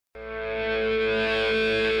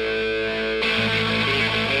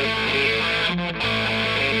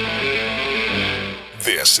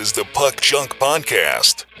This is the Puck Junk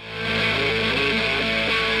Podcast.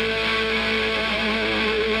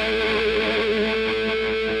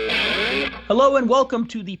 Hello and welcome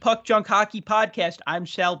to the Puck Junk Hockey Podcast. I'm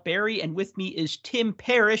Sal Berry, and with me is Tim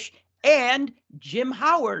Parrish and Jim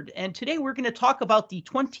Howard. And today we're going to talk about the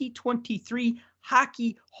 2023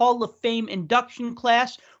 Hockey Hall of Fame induction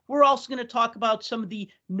class. We're also going to talk about some of the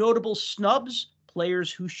notable snubs,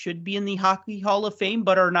 players who should be in the Hockey Hall of Fame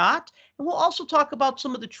but are not. And we'll also talk about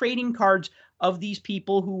some of the trading cards of these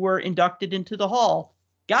people who were inducted into the Hall.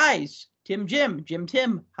 Guys, Tim,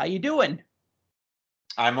 how you doing?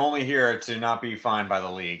 I'm only here to not be fined by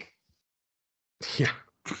the league. Yeah,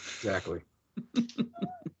 exactly.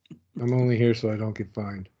 I'm only here so I don't get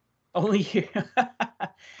fined. Only here.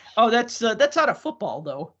 Oh, that's out of football,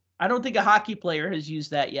 though. I don't think a hockey player has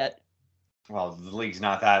used that yet. Well, the league's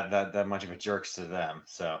not that much of a jerks to them,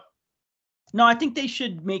 so. No, I think they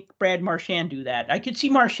should make Brad Marchand do that. I could see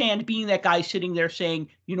Marchand being that guy sitting there saying,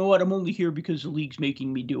 you know what, I'm only here because the league's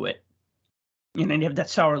making me do it. And then you have that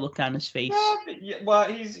sour look on his face.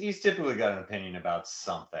 Well, he's typically got an opinion about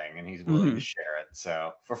something, and he's willing to share it.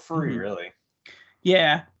 So for free, really.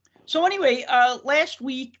 Yeah. So anyway, last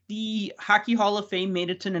week the Hockey Hall of Fame made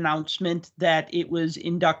its an announcement that it was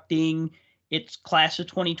inducting its class of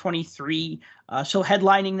 2023. So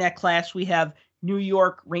headlining that class, we have New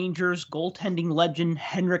York Rangers goaltending legend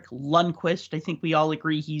Henrik Lundqvist. I think we all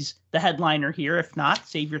agree he's the headliner here. If not,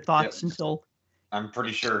 save your thoughts until. I'm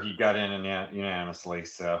pretty sure he got in unanimously.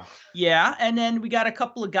 So yeah, and then we got a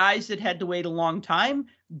couple of guys that had to wait a long time.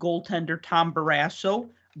 Goaltender Tom Barrasso,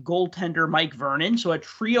 goaltender Mike Vernon. So a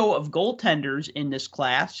trio of goaltenders in this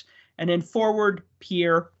class, and then forward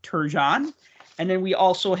Pierre Turgeon. And then we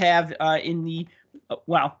also have in the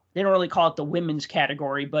they don't really call it the women's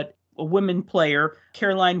category, but a women player,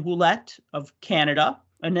 Caroline Ouellette of Canada.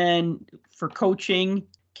 And then for coaching,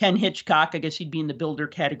 Ken Hitchcock, I guess he'd be in the builder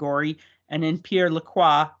category. And then Pierre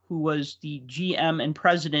Lacroix, who was the GM and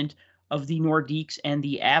president of the Nordiques and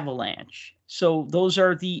the Avalanche. So those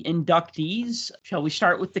are the inductees. Shall we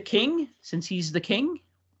start with the king, since he's the king?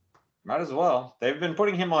 Might as well. They've been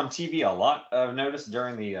putting him on TV a lot, I've noticed,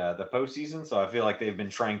 during the postseason. So I feel like they've been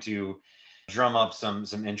trying to drum up some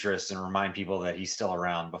interest and remind people that he's still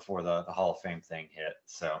around before the Hall of Fame thing hit.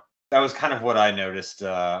 So that was kind of what I noticed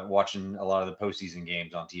watching a lot of the postseason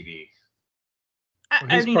games on TV. Well,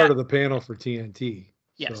 he's part of the panel for TNT.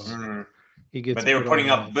 Yes. So he gets. But they were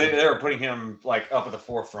putting him like up at the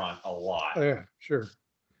forefront a lot. Oh, yeah, sure.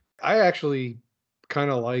 I actually kind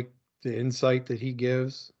of like the insight that he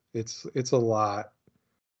gives. It's a lot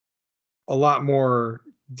more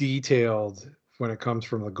detailed when it comes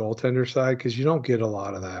from the goaltender side, because you don't get a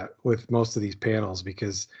lot of that with most of these panels,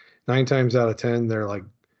 because 9 times out of 10 they're like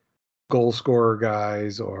goal scorer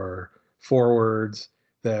guys or forwards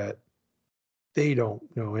that they don't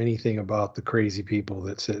know anything about the crazy people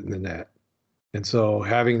that sit in the net. And so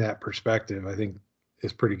having that perspective, I think,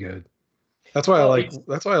 is pretty good. That's why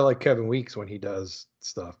I like Kevin Weeks when he does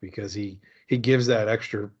stuff, because he gives that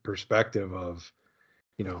extra perspective of,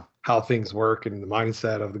 how things work and the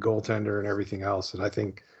mindset of the goaltender and everything else. And I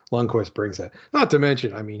think Lundqvist brings that. Not to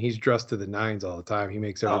mention, he's dressed to the nines all the time. He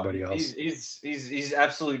makes everybody else. He's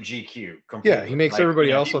absolute GQ. Completely. Yeah, he makes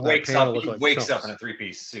everybody else on that panel look like wakes up in a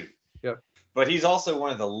 3-piece suit. Yep. But he's also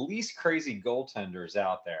one of the least crazy goaltenders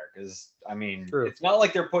out there, because True. It's not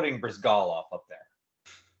like they're putting Brizgalov up there.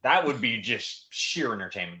 That would be just sheer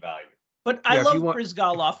entertainment value. But I love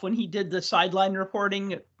Brizgalov when he did the sideline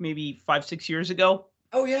reporting maybe 5-6 years ago.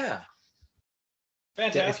 Oh yeah.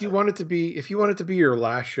 Fantastic. Yeah, if you want it to be your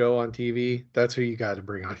last show on TV, that's who you got to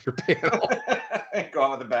bring on your panel. Go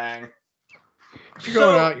out with a bang. If you're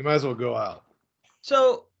going out, you might as well go out.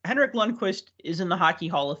 So Henrik Lundqvist is in the Hockey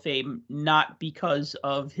Hall of Fame not because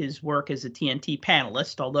of his work as a TNT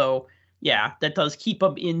panelist, although, yeah, that does keep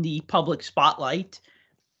him in the public spotlight.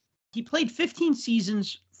 He played 15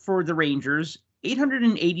 seasons for the Rangers,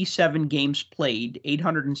 887 games played,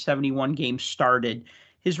 871 games started.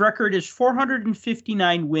 His record is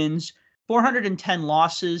 459 wins, 410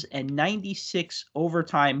 losses, and 96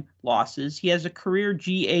 overtime losses. He has a career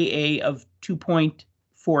GAA of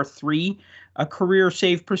 2.43, a career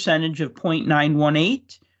save percentage of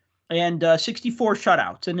 .918, and 64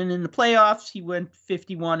 shutouts. And then in the playoffs, he went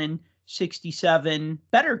 51-67,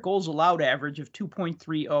 better goals allowed average of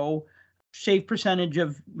 2.30, save percentage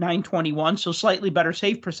of .921, so slightly better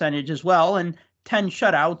save percentage as well, and 10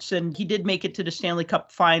 shutouts. And he did make it to the Stanley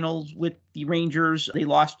Cup Finals with the Rangers. They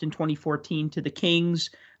lost in 2014 to the Kings.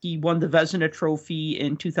 He won the Vezina Trophy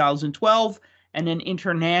in 2012. And then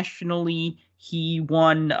internationally, he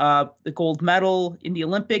won the gold medal in the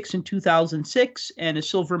Olympics in 2006 and a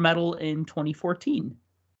silver medal in 2014.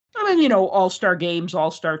 I mean, all-star games,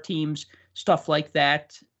 all-star teams, stuff like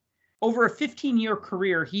that. Over a 15-year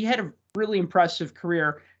career, he had a really impressive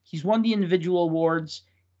career. He's won the individual awards.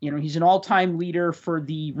 He's an all-time leader for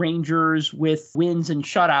the Rangers with wins and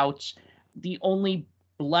shutouts. The only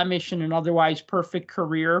blemish in an otherwise perfect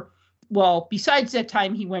career. Well, besides that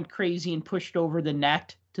time he went crazy and pushed over the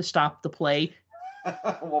net to stop the play.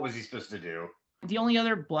 What was he supposed to do? The only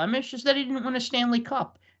other blemish is that he didn't win a Stanley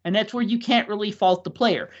Cup. And that's where you can't really fault the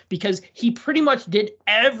player because he pretty much did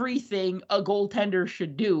everything a goaltender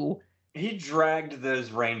should do. He dragged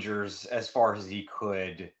those Rangers as far as he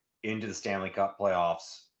could into the Stanley Cup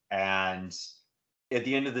playoffs. And at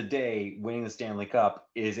the end of the day, winning the Stanley Cup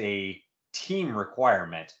is a team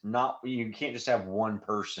requirement. You can't just have one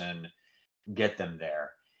person get them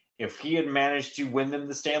there. If he had managed to win them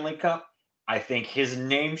the Stanley Cup, I think his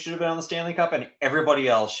name should have been on the Stanley Cup and everybody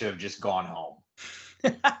else should have just gone home.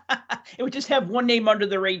 It would just have one name under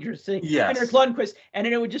the Rangers thing. Yes. Henrik Lundqvist, and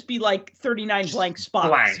then it would just be like 39 blank spots.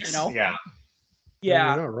 Blanks, Yeah. You're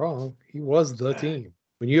not wrong. He was the team.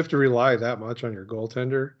 When you have to rely that much on your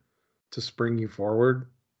goaltender to spring you forward,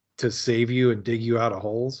 to save you and dig you out of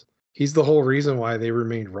holes, he's the whole reason why they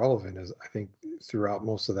remained relevant, as I think, throughout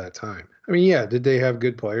most of that time. I mean, yeah, did they have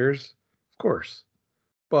good players? Of course.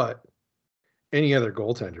 But any other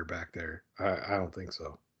goaltender back there, I don't think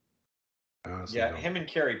so. Him and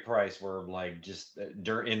Carey Price were like just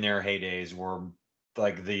in their heydays were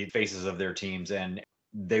like the faces of their teams, and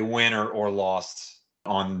they win or lost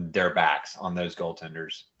on their backs on those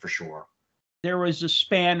goaltenders for sure. There was a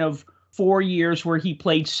span of 4 years where he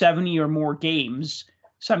played 70 or more games.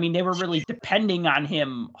 So, I mean, they were really depending on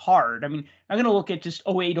him hard. I mean, I'm going to look at just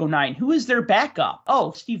 08-09. Who is their backup?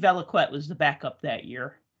 Oh, Steve Valiquette was the backup that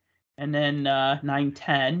year. And then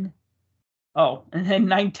 9-10. Oh, and then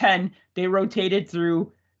 9-10, they rotated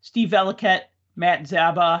through Steve Valiquette, Matt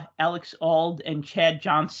Zaba, Alex Auld, and Chad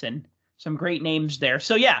Johnson. Some great names there.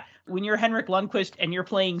 So, yeah, when you're Henrik Lundqvist and you're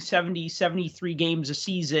playing 70, 73 games a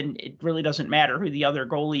season, it really doesn't matter who the other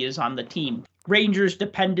goalie is on the team. Rangers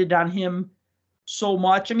depended on him so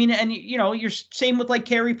much. I mean, and, you're same with like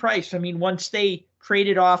Carey Price. I mean, once they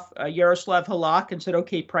traded off Yaroslav Halak and said,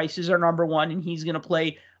 okay, Price is our number one and he's going to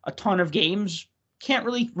play a ton of games, can't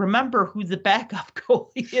really remember who the backup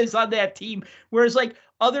goalie is on that team. Whereas like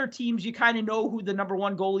other teams, you kind of know who the number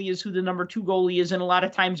one goalie is, who the number two goalie is. And a lot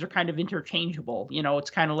of times they're kind of interchangeable.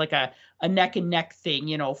 It's kind of like a neck and neck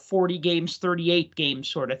thing, 40 games, 38 games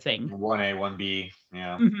sort of thing. 1A, 1B.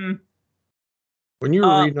 Yeah. Mm-hmm. When you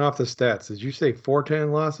were reading off the stats, did you say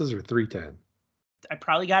 410 losses or 310? I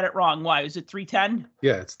probably got it wrong. Why? Was it 310?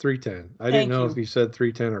 Yeah, it's 310. I didn't know if you said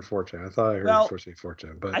 310 or 410. I thought I heard you say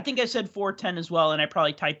 410. But I think I said 410 as well, and I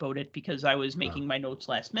probably typoed it because I was making my notes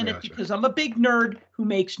last minute because I'm a big nerd who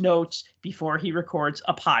makes notes before he records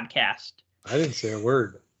a podcast. I didn't say a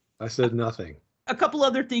word. I said nothing. A couple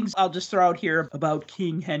other things I'll just throw out here about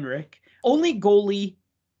King Henrik. Only goalie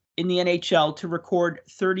in the NHL to record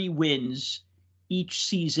 30 wins each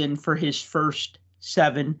season for his first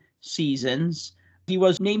 7 seasons. He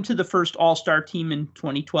was named to the first All-Star team in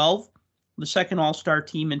 2012, the second All-Star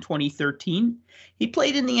team in 2013. He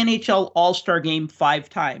played in the NHL All-Star game 5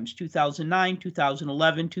 times, 2009,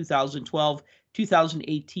 2011, 2012,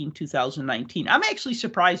 2018, 2019. I'm actually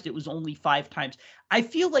surprised it was only 5 times. I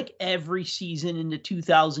feel like every season in the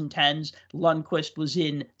 2010s, Lundqvist was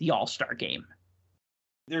in the All-Star game.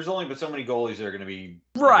 There's only but so many goalies that are going to be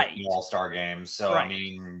right in All-Star games. So, right. I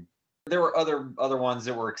mean, there were other ones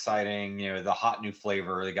that were exciting, the hot new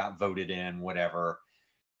flavor, they got voted in, whatever.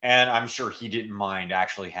 And I'm sure he didn't mind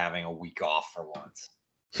actually having a week off for once.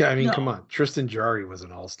 Yeah, I mean, come on. Tristan Jarry was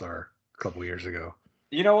an all-star a couple years ago.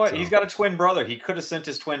 You know what? So. He's got a twin brother. He could have sent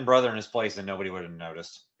his twin brother in his place and nobody would have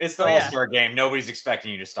noticed. It's the All-Star game. Nobody's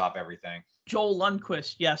expecting you to stop everything. Joel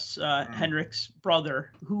Lundqvist, yes, Henrik's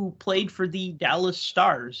brother, who played for the Dallas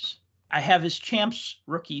Stars. I have his champs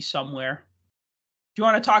rookie somewhere. Do you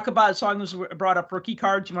want to talk about, as long as we brought up rookie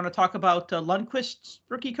cards, you want to talk about Lundqvist's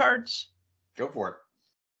rookie cards? Go for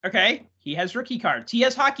it. Okay, he has rookie cards. He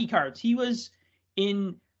has hockey cards. He was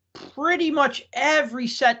in pretty much every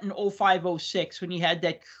set in 05-06 when he had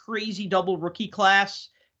that crazy double rookie class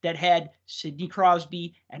that had Sidney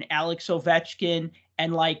Crosby and Alex Ovechkin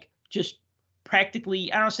and like just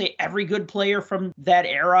practically, I don't say every good player from that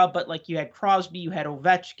era, but like you had Crosby, you had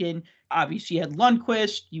Ovechkin, obviously you had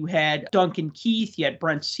Lundqvist, you had Duncan Keith, you had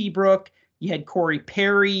Brent Seabrook, you had Corey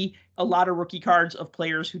Perry, a lot of rookie cards of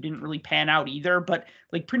players who didn't really pan out either, but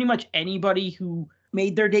like pretty much anybody who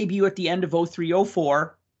made their debut at the end of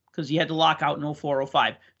 03-04 because you had the lockout in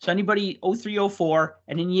 04-05. So anybody 03-04,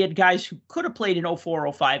 and then you had guys who could have played in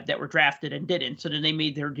 04-05 that were drafted and didn't. So then they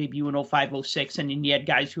made their debut in 05-06, and then you had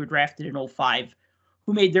guys who were drafted in 05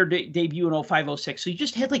 who made their debut in 05-06. So you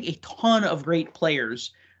just had like a ton of great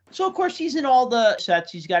players. So, of course, he's in all the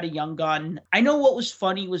sets. He's got a young gun. I know what was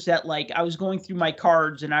funny was that, like, I was going through my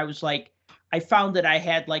cards, and I was like, I found that I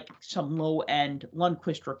had, like, some low-end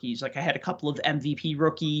Lundqvist rookies. Like, I had a couple of MVP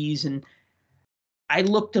rookies, and I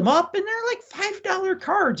looked them up, and they're, like, $5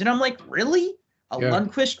 cards. And I'm like, really? A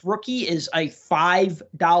Lundqvist rookie is a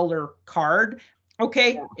 $5 card?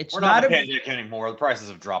 Okay, it's We're not a pandemic anymore. The prices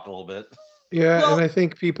have dropped a little bit. Yeah, well, and I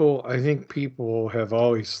think people have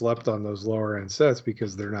always slept on those lower end sets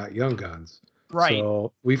because they're not young guns. Right.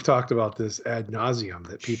 So we've talked about this ad nauseum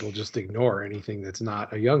that people just ignore anything that's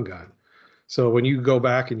not a young gun. So when you go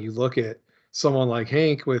back and you look at someone like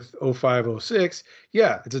Hank with 05-06,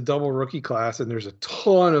 yeah, it's a double rookie class, and there's a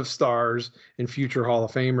ton of stars and future Hall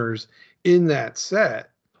of Famers in that set.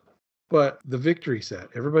 But the Victory set,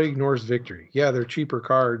 everybody ignores Victory. Yeah, they're cheaper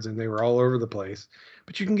cards and they were all over the place.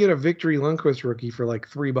 But you can get a Victory Lundqvist rookie for like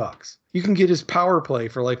 $3. You can get his power play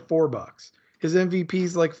for like $4. His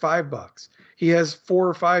MVP's like $5. He has 4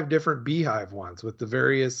 or 5 different Beehive ones with the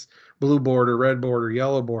various blue border, red border,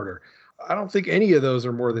 yellow border. I don't think any of those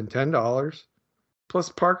are more than $10. Plus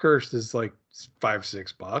Parkhurst is like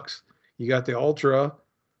 $5-6. You got the Ultra.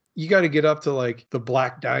 You got to get up to like the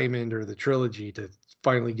Black Diamond or the Trilogy to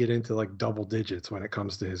finally get into like double digits when it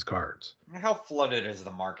comes to his cards. How flooded is the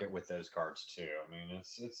market with those cards too? I mean,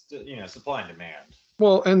 it's supply and demand.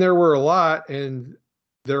 Well, and there were a lot, and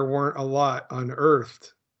there weren't a lot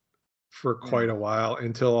unearthed for quite a while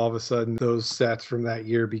until all of a sudden those sets from that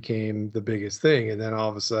year became the biggest thing. And then all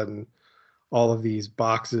of a sudden all of these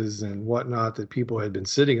boxes and whatnot that people had been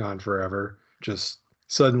sitting on forever just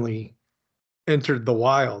suddenly entered the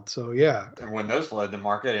wild. So yeah. And when those flooded the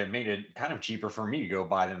market, it made it kind of cheaper for me to go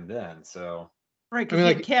buy them then. So right, because you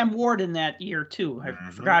had Cam Ward in that year too.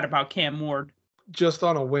 I forgot about Cam Ward. Just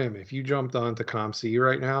on a whim, if you jumped onto ComC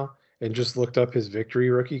right now and just looked up his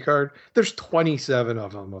Victory rookie card, there's 27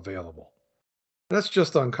 of them available. That's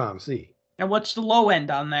just on ComC. And what's the low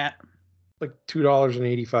end on that? Like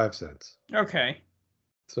 $2.85. Okay.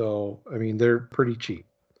 So I mean, they're pretty cheap.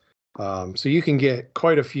 So you can get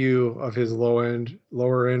quite a few of his lower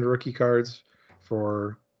end rookie cards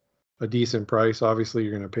for a decent price. Obviously,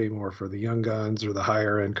 you're going to pay more for the young guns or the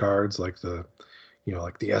higher end cards, like the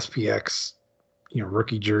SPX,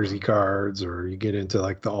 rookie jersey cards, or you get into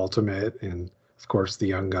like the Ultimate and of course the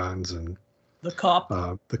young guns and the cup,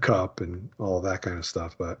 and all of that kind of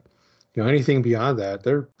stuff. But anything beyond that,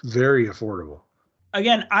 they're very affordable.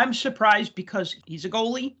 Again, I'm surprised because he's a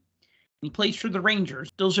goalie. He plays for the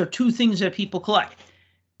Rangers. Those are two things that people collect.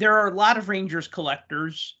 There are a lot of Rangers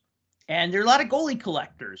collectors, and there are a lot of goalie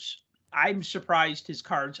collectors. I'm surprised his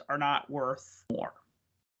cards are not worth more.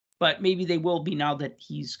 But maybe they will be now that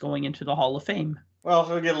he's going into the Hall of Fame. Well,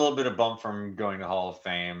 he'll get a little bit of bump from going to Hall of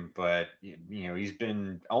Fame, but he's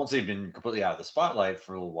been, I won't say been completely out of the spotlight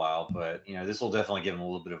for a little while, but this will definitely give him a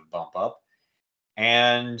little bit of a bump up.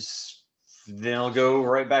 And then it'll go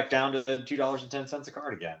right back down to $2.10 a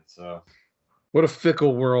card again. So what a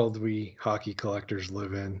fickle world we hockey collectors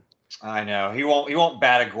live in. I know. He won't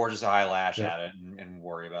bat a gorgeous eyelash at it and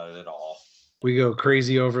worry about it at all. We go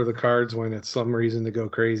crazy over the cards when it's some reason to go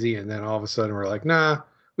crazy, and then all of a sudden we're like, nah,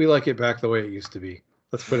 we like it back the way it used to be.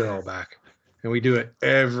 Let's put it all back. And we do it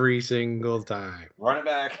every single time. Run it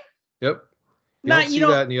back. Yep. You don't see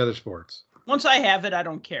that in the other sports. Once I have it, I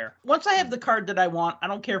don't care. Once I have the card that I want, I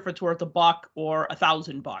don't care if it's worth $1 or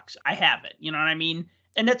 $1,000. I have it. You know what I mean?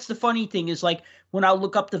 And that's the funny thing is, like, when I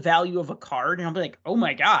look up the value of a card and I'm like, oh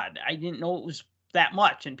my God, I didn't know it was that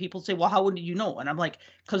much. And people say, well, how did you know? And I'm like,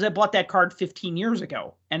 because I bought that card 15 years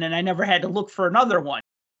ago. And then I never had to look for another one.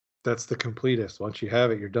 That's the completest. Once you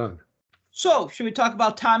have it, you're done. So should we talk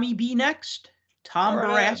about Tommy B next? Tom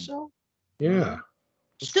Barrasso? Yeah.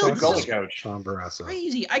 Still goalie coach. Tom Barrasso.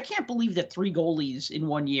 Crazy. I can't believe that 3 goalies in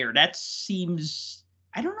 1 year. That seems,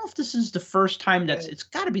 I don't know if this is the first time it's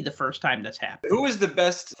got to be the first time that's happened. Who is the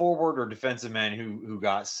best forward or defensive man who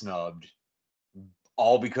got snubbed?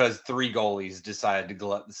 All because 3 goalies decided to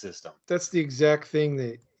glut the system. That's the exact thing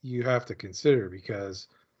that you have to consider, because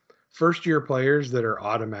first year players that are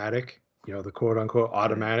automatic, the quote unquote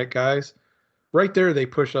automatic guys, right there, they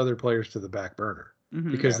push other players to the back burner.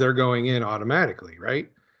 Because they're going in automatically, right?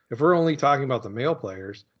 If we're only talking about the male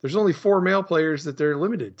players, there's only 4 male players that they're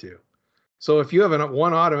limited to. So if you have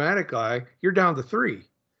one automatic guy, you're down to 3.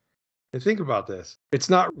 And think about this. It's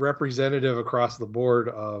not representative across the board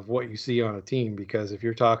of what you see on a team, because if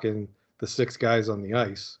you're talking the 6 guys on the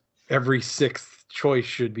ice, every 6th choice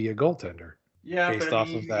should be a goaltender. Yeah, Based but I off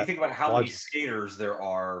mean, of you that think about how many logic. skaters there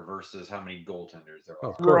are versus how many goaltenders there Oh,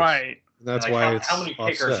 are. of course. Right. That's Like why how it's many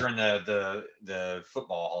pickers offset. are in the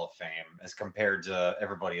football Hall of Fame as compared to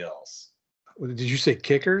everybody else? Did you say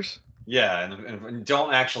kickers? Yeah, and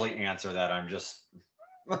don't actually answer that. I'm just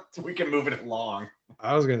we can move it along.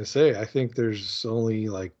 I was going to say, I think there's only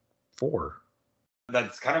like 4.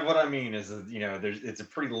 That's kind of what I mean. Is it's a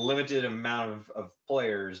pretty limited amount of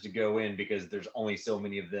players to go in because there's only so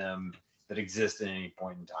many of them that exist at any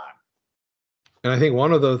point in time. And I think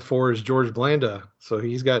one of those 4 is George Blanda. So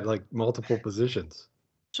he's got like multiple positions.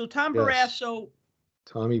 So Tom Yes. Barrasso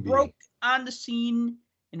Tommy B. broke on the scene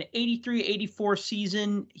in the 83-84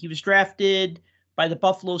 season. He was drafted by the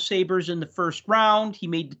Buffalo Sabres in the first round. He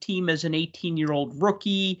made the team as an 18-year-old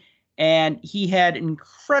rookie, and he had an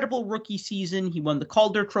incredible rookie season. He won the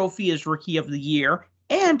Calder Trophy as Rookie of the Year,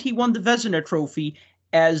 and he won the Vezina Trophy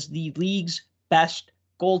as the league's best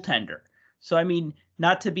goaltender. So, I mean,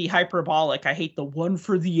 not to be hyperbolic, I hate the one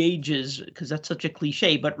for the ages because that's such a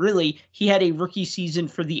cliche, but really, he had a rookie season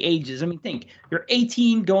for the ages. I mean, think, you're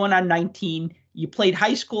 18 going on 19, you played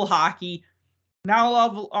high school hockey, now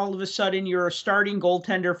all of a sudden you're a starting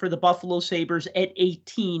goaltender for the Buffalo Sabres at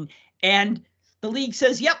 18, and the league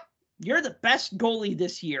says, yep, you're the best goalie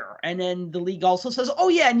this year. And then the league also says, oh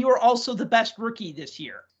yeah, and you were also the best rookie this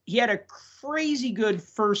year. He had a crazy good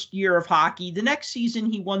first year of hockey. The next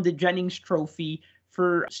season, he won the Jennings Trophy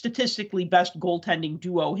for statistically best goaltending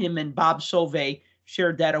duo. Him and Bob Sauvé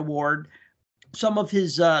shared that award. Some of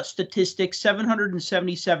his statistics: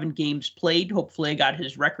 777 games played. Hopefully I got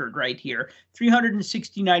his record right here.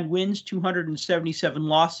 369 wins, 277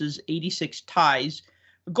 losses, 86 ties.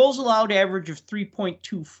 A goals allowed average of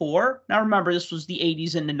 3.24. Now remember, this was the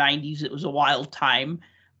 80s and the 90s. It was a wild time.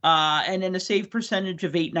 And then a save percentage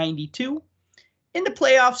of .892. In the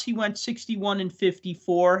playoffs, he went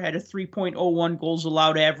 61-54, had a 3.01 goals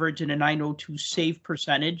allowed average and a .902 save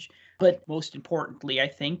percentage. But most importantly, I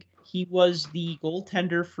think, he was the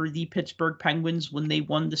goaltender for the Pittsburgh Penguins when they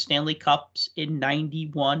won the Stanley Cups in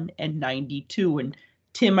 91 and 92. And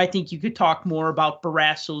Tim, I think you could talk more about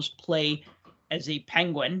Barrasso's play as a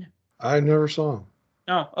Penguin. I never saw him.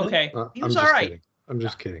 Oh, okay. He was all right. Kidding. I'm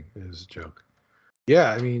just kidding. It was a joke.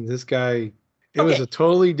 Yeah, I mean, this guy, it was a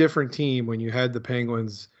totally different team when you had the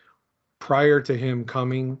Penguins prior to him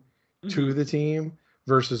coming to the team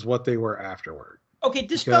versus what they were afterward. Okay,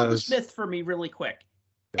 dispel the myth for me really quick.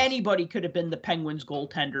 Yes. Anybody could have been the Penguins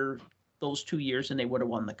goaltender those 2 years and they would have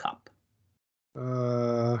won the cup.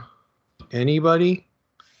 Anybody?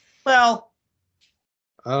 Well,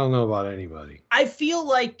 I don't know about anybody. I feel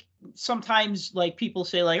like sometimes like people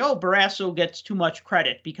say like, oh, Barrasso gets too much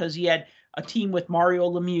credit because he had a team with Mario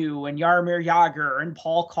Lemieux and Jaromir Jagr and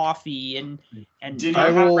Paul Coffey and did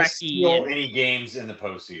he steal any games in the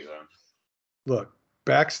postseason? Look,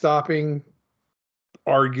 backstopping,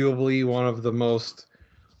 arguably one of the most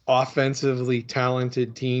offensively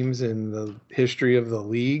talented teams in the history of the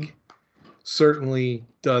league, certainly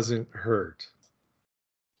doesn't hurt.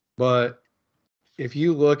 But if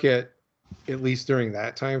you look at least during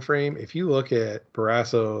that time frame, if you look at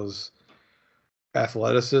Barrasso's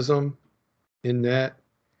athleticism in net,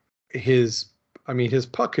 his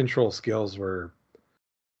puck control skills were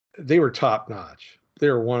top notch. They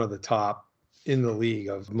were one of the top in the league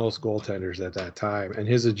of most goaltenders at that time, and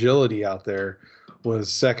his agility out there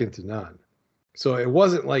was second to none. So it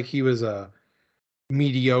wasn't like he was a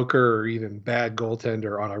mediocre or even bad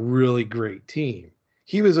goaltender on a really great team.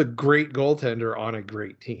 He was a great goaltender on a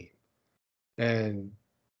great team. And,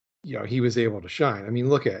 he was able to shine. I mean,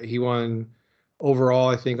 he won overall,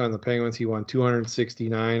 I think on the Penguins, he won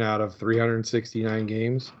 269 out of 369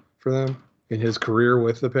 games for them in his career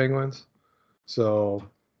with the Penguins. So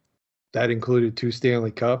that included 2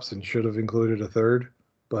 Stanley Cups and should have included a third.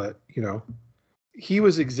 But, he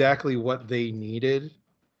was exactly what they needed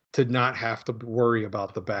to not have to worry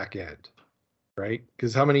about the back end, right?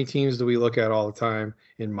 Because how many teams do we look at all the time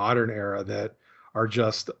in modern era that are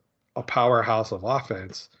just a powerhouse of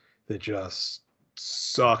offense that just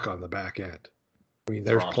suck on the back end? I mean,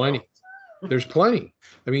 there's plenty. There's plenty.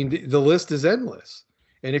 I mean, the list is endless.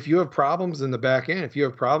 And if you have problems in the back end, if you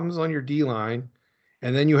have problems on your D line,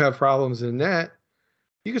 and then you have problems in net,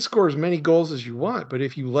 you can score as many goals as you want. But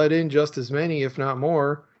if you let in just as many, if not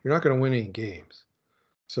more, you're not going to win any games.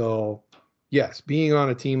 So, yes, being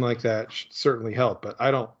on a team like that certainly helped. But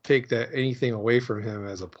I don't take anything away from him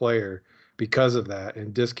as a player because of that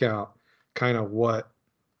and discount kind of what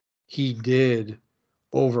he did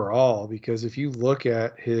overall, because if you look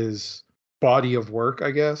at his body of work,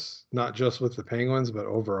 I guess, not just with the Penguins, but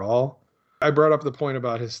overall, I brought up the point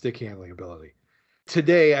about his stick handling ability.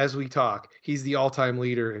 Today, as we talk, he's the all-time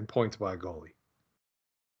leader in points by a goalie.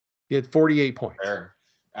 He had 48 points. Fair.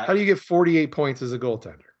 How do you get 48 points as a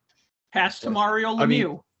goaltender? Pass to Mario Lemieux. I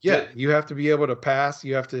mean, yeah, you have to be able to pass.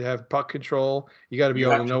 You have to have puck control. You got to be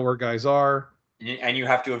able to know where guys are. And you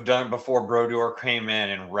have to have done it before Brodeur came in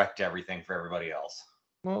and wrecked everything for everybody else.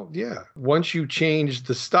 Well, yeah. Once you change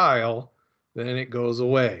the style, then it goes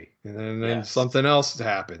away. And then something else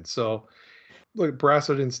happens. So, look,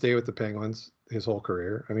 Barrasso didn't stay with the Penguins his whole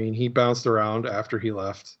career. I mean, he bounced around after he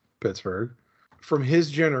left Pittsburgh. From his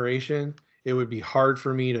generation, it would be hard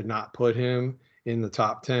for me to not put him in the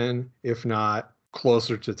top 10, if not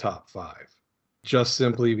closer to top 5. Just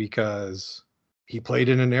simply because he played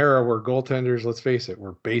in an era where goaltenders, let's face it,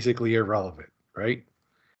 were basically irrelevant, right?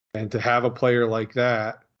 And to have a player like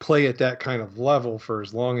that play at that kind of level for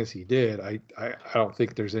as long as he did, I don't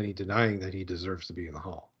think there's any denying that he deserves to be in the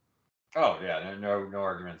Hall. Oh, yeah, no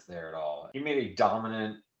arguments there at all. He made a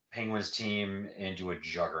dominant Penguins team into a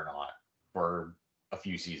juggernaut for a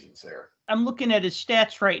few seasons there. I'm looking at his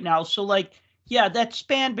stats right now. So, that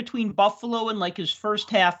span between Buffalo and his first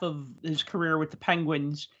half of his career with the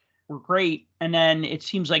Penguins were great. And then it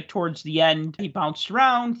seems like towards the end, he bounced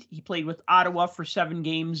around. He played with Ottawa for 7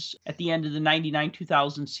 games at the end of the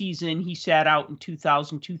 99-2000 season. He sat out in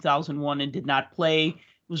 2000-2001 and did not play. It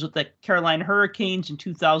was with the Carolina Hurricanes in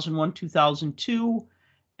 2001-2002.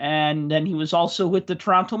 And then he was also with the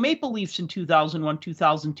Toronto Maple Leafs in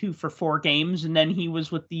 2001-2002 for 4 games. And then he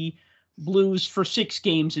was with the Blues for 6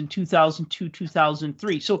 games in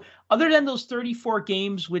 2002-2003. So other than those 34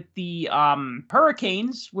 games with the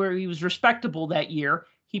Hurricanes, where he was respectable that year,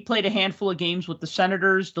 he played a handful of games with the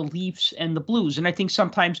Senators, the Leafs, and the Blues. And I think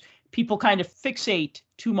sometimes people kind of fixate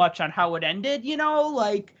too much on how it ended,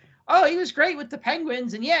 oh, he was great with the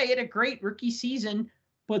Penguins, and yeah, he had a great rookie season,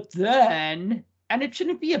 but then, and it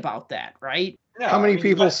shouldn't be about that, right? No, How many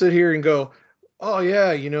people sit here and go, oh,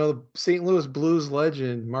 yeah, the St. Louis Blues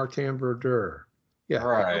legend, Martin Brodeur. Yeah,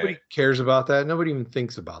 right. Nobody cares about that. Nobody even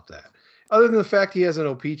thinks about that. Other than the fact he has an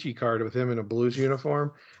O-Pee-Chee card with him in a Blues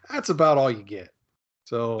uniform, that's about all you get.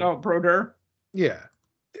 So, Oh, Brodeur? Yeah.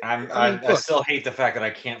 I still hate the fact that I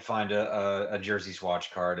can't find a jersey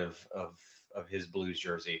swatch card of his Blues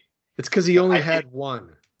jersey. It's because he only had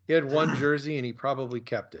one. He had one jersey, and he probably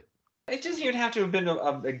kept it. It doesn't even have to have been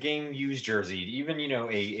a game used jersey. Even,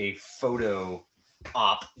 a photo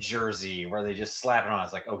op jersey where they just slap it on.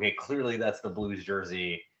 It's like, okay, clearly that's the Blues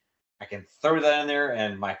jersey. I can throw that in there,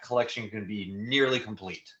 and my collection can be nearly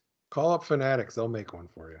complete. Call up Fanatics. They'll make one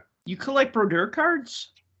for you. You collect Brodeur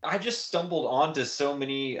cards? I just stumbled onto so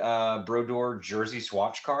many Brodeur jersey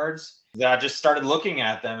swatch cards that I just started looking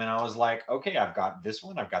at them, and I was like, okay, I've got this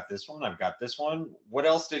one, I've got this one, I've got this one. What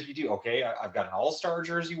else did he do? Okay, I've got an all-star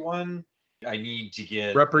jersey one. I need to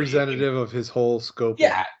get representative of his whole scope.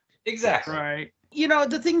 Yeah, exactly. Right.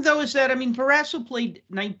 The thing, though, is that, Barrasso played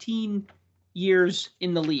 19 years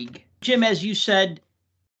in the league. Jim, as you said,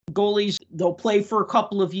 goalies, they'll play for a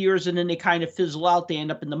couple of years and then they kind of fizzle out. They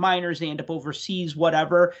end up in the minors, they end up overseas,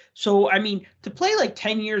 whatever. So, to play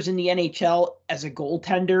 10 years in the NHL as a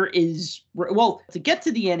goaltender is, to get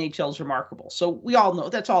to the NHL is remarkable. So we all know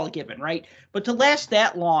that's all a given, right? But to last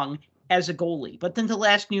that long as a goalie, but then to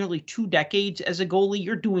last nearly 2 decades as a goalie,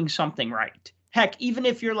 you're doing something right. Heck, even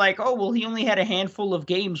if you're like, oh, well, he only had a handful of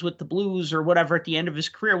games with the Blues or whatever at the end of his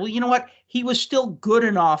career. Well, you know what? He was still good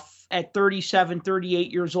enough at 37,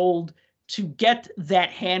 38 years old to get that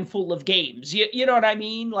handful of games. You know what I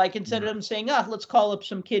mean? Instead of them saying, let's call up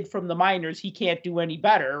some kid from the minors, he can't do any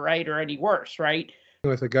better, right? Or any worse, right?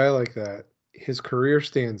 With a guy like that, his career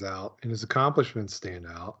stands out and his accomplishments stand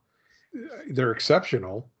out. They're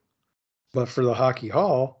exceptional. But for the Hockey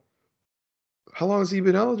Hall, how long has he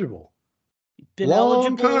been eligible? Been Long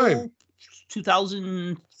eligible time.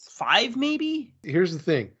 2005, maybe? Here's the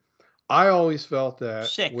thing. I always felt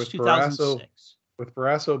that with 2006.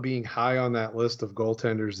 Barrasso being high on that list of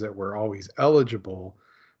goaltenders that were always eligible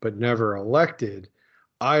but never elected,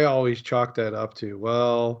 I always chalked that up to,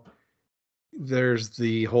 well, there's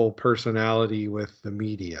the whole personality with the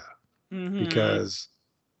media. Mm-hmm. Because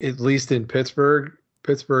at least in Pittsburgh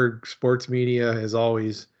sports media is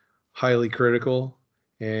always highly critical.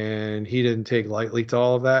 And he didn't take lightly to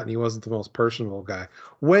all of that, and he wasn't the most personable guy.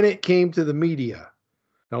 When it came to the media,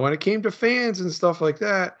 now when it came to fans and stuff like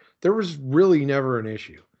that, there was really never an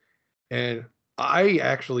issue. And I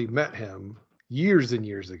actually met him years and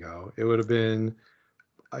years ago. It would have been,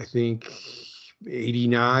 I think,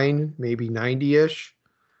 89, maybe 90-ish.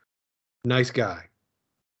 Nice guy.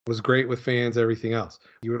 was great with fans, everything else.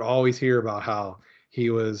 You would always hear about how he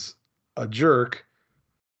was a jerk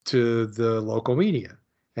to the local media.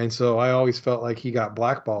 And so I always felt like he got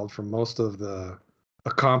blackballed from most of the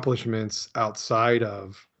accomplishments outside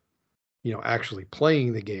of, actually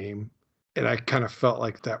playing the game. And I kind of felt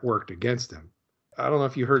like that worked against him. I don't know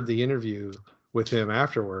if you heard the interview with him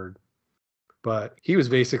afterward, but he was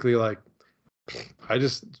basically like, I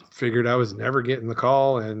just figured I was never getting the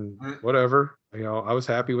call and whatever. I was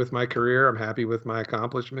happy with my career. I'm happy with my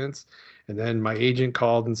accomplishments. And then my agent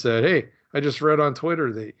called and said, "Hey, I just read on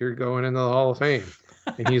Twitter that you're going into the Hall of Fame."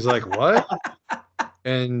 And he's like, "What?"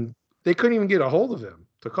 And they couldn't even get a hold of him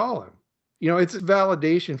to call him. It's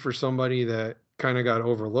validation for somebody that kind of got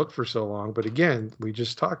overlooked for so long. But again, we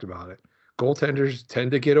just talked about it. Goaltenders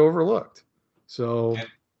tend to get overlooked. So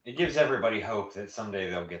it gives everybody hope that someday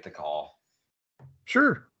they'll get the call.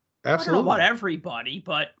 Sure. Absolutely. I don't know about everybody,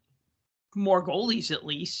 but more goalies at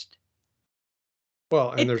least.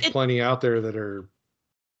 Well, and there's plenty out there that are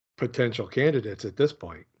potential candidates at this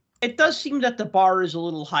point. It does seem that the bar is a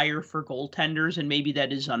little higher for goaltenders, and maybe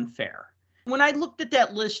that is unfair. When I looked at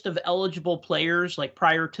that list of eligible players, like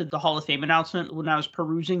prior to the Hall of Fame announcement, when I was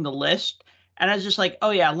perusing the list, and I was just like,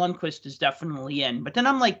 oh yeah, Lundqvist is definitely in. But then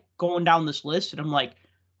I'm like going down this list, and I'm like,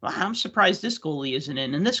 well, I'm surprised this goalie isn't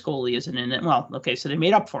in, and this goalie isn't in it. Well, okay, so they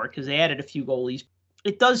made up for it because they added a few goalies.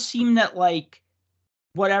 It does seem that like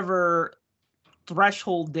whatever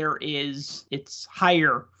threshold there is, it's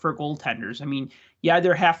higher for goaltenders. I mean, you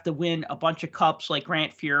either have to win a bunch of cups like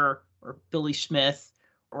Grant Fuhr or Billy Smith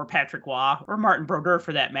or Patrick Waugh or Martin Brodeur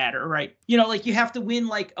for that matter, right? Like you have to win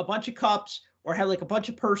like a bunch of cups or have like a bunch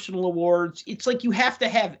of personal awards. It's like you have to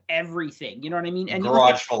have everything. You know what I mean? And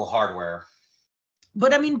garage full of hardware.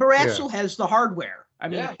 But I mean, Barrasso has the hardware. I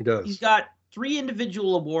mean, yeah, he does. He's got 3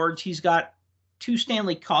 individual awards. He's got 2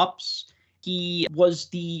 Stanley Cups. He was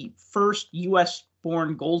the first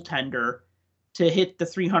U.S.-born goaltender to hit the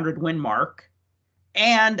 300 win mark.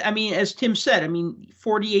 And, I mean, as Tim said,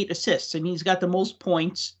 48 assists. I mean, he's got the most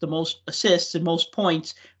points, the most assists, and most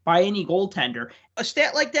points by any goaltender. A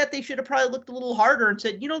stat like that, they should have probably looked a little harder and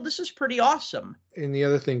said, this is pretty awesome. And the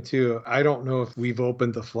other thing, too, I don't know if we've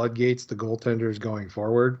opened the floodgates to goaltenders going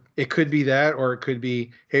forward. It could be that, or it could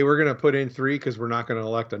be, hey, we're going to put in 3 because we're not going to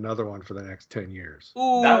elect another one for the next 10 years.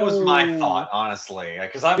 Ooh. That was my thought, honestly,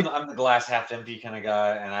 because I'm the glass half empty kind of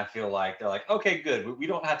guy, and I feel like they're like, okay, good. We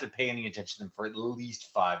don't have to pay any attention to them for at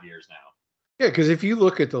least 5 years now. Yeah, because if you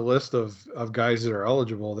look at the list of guys that are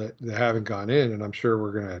eligible that haven't gone in, and I'm sure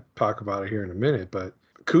we're going to talk about it here in a minute, but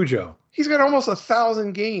Cujo, he's got almost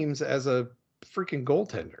 1,000 games as a freaking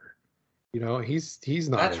goaltender. He's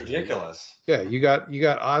not. That's ridiculous. Yeah, you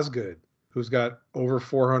got Osgood, who's got over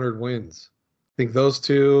 400 wins. I think those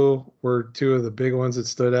 2 were 2 of the big ones that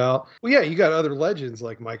stood out. Well, yeah, you got other legends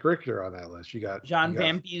like Mike Richter on that list. You got John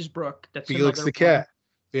Van Beesbrook. That's Felix the Cat.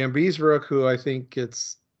 Van Beesbrook, who I think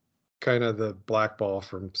gets kind of the blackball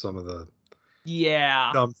from some of the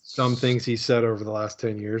dumb things he said over the last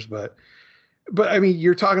 10 years. But I mean,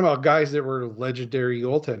 you're talking about guys that were legendary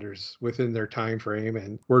goaltenders within their time frame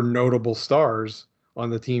and were notable stars on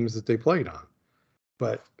the teams that they played on.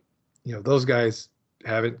 But, those guys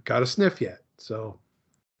haven't got a sniff yet. So,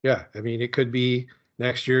 yeah, I mean, it could be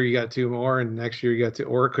next year you got 2 more and next year you got 2,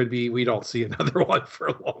 or it could be we don't see another one for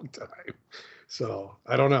a long time. So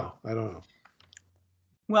I don't know.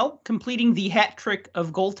 Well, completing the hat trick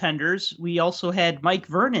of goaltenders, we also had Mike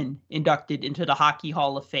Vernon inducted into the Hockey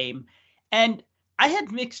Hall of Fame. And I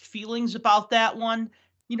had mixed feelings about that one.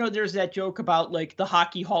 There's that joke about like the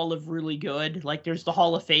Hockey Hall of Really Good. Like there's the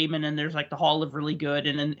Hall of Fame and then there's like the Hall of Really Good.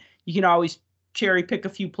 And then you can always cherry pick a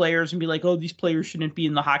few players and be like, oh, these players shouldn't be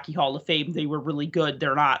in the Hockey Hall of Fame. They were really good.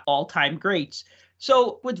 They're not all-time greats.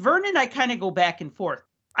 So with Vernon, I kind of go back and forth.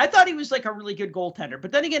 I thought he was like a really good goaltender.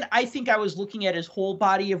 But then again, I think I was looking at his whole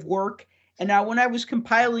body of work. And now when I was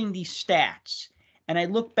compiling these stats and I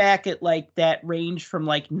look back at like that range from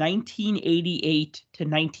like 1988 to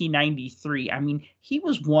 1993, I mean, he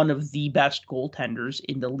was one of the best goaltenders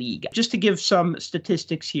in the league. Just to give some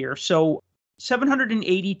statistics here. So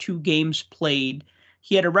 782 games played.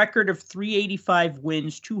 He had a record of 385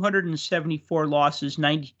 wins, 274 losses,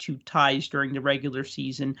 92 ties during the regular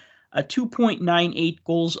season, a 2.98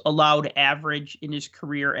 goals allowed average in his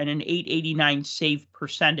career, and an .889 save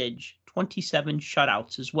percentage, 27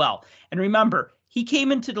 shutouts as well. And remember, he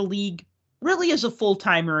came into the league really as a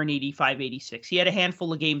full-timer in 85-86. He had a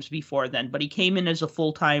handful of games before then, but he came in as a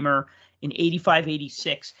full-timer in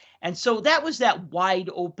 85-86. And so that was that wide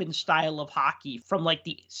open style of hockey from like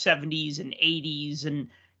the 70s and 80s and,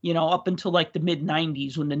 up until like the mid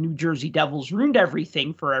 90s when the New Jersey Devils ruined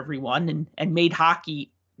everything for everyone and made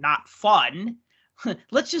hockey not fun.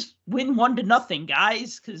 Let's just win 1-0,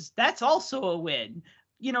 guys, because that's also a win.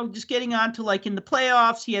 You know, just getting on to like in the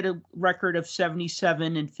playoffs, he had a record of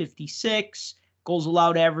 77 and 56, goals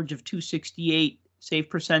allowed average of 268, save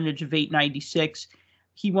percentage of 896.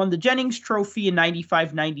 He won the Jennings Trophy in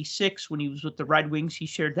 95-96 when he was with the Red Wings. He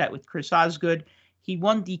shared that with Chris Osgood. He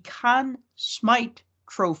won the Conn Smythe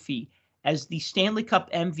Trophy as the Stanley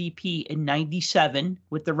Cup MVP in 97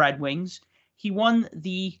 with the Red Wings. He won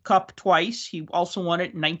the Cup twice. He also won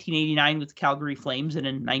it in 1989 with the Calgary Flames and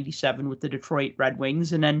in 97 with the Detroit Red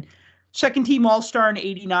Wings. And then second team All-Star in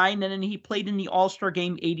 89. And then he played in the All-Star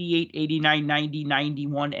game 88, 89, 90,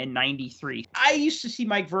 91, and 93. I used to see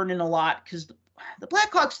Mike Vernon a lot because the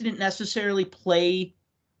Blackhawks didn't necessarily play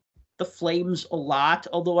the Flames a lot,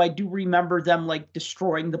 although I do remember them like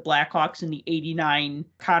destroying the Blackhawks in the 89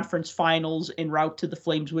 conference finals en route to the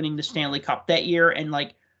Flames winning the Stanley Cup that year. And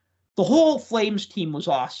like, the whole Flames team was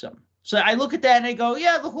awesome. So I look at that and I go,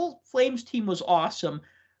 yeah, the whole Flames team was awesome.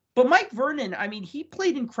 But Mike Vernon, I mean, he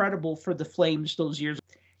played incredible for the Flames those years.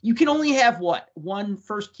 You can only have, one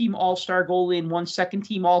first-team All-Star goalie and one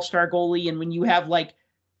second-team All-Star goalie. And when you have, like,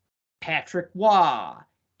 Patrick Waugh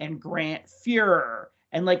and Grant Fuhrer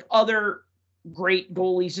and, like, other great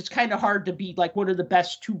goalies, it's kind of hard to be, like, one of the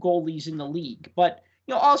best two goalies in the league. But,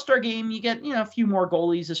 you know, All-Star game, you get, a few more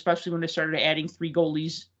goalies, especially when they started adding 3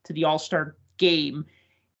 goalies to the All-Star game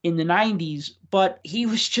in the 90s, but he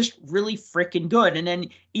was just really freaking good. And then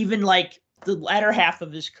even like the latter half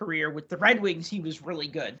of his career with the Red Wings, he was really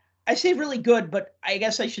good. I say really good, but I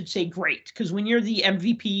guess I should say great, because when you're the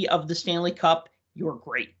MVP of the Stanley Cup, you're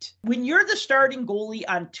great. When you're the starting goalie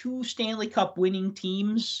on 2 Stanley Cup winning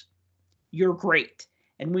teams, you're great.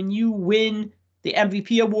 And when you win the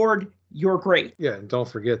MVP award, you're great. Yeah, and don't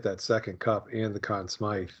forget that second cup and the Conn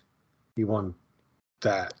Smythe. He won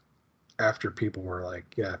that after people were like,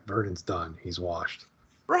 yeah, Vernon's done. He's washed.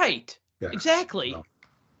 Right. Yeah. Exactly. No.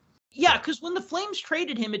 Yeah, because when the Flames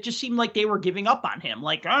traded him, it just seemed like they were giving up on him.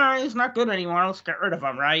 Like, all right, he's not good anymore. Let's get rid of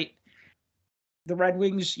him, right? The Red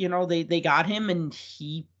Wings, they got him, and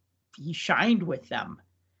he shined with them.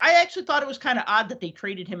 I actually thought it was kind of odd that they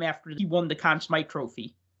traded him after he won the Conn Smythe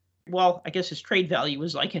Trophy. Well, I guess his trade value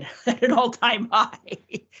was like at an all-time high,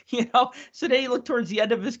 So then he looked towards the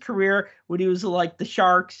end of his career when he was like the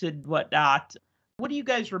Sharks and whatnot. What do you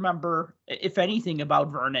guys remember, if anything,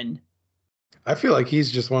 about Vernon? I feel like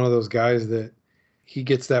he's just one of those guys that he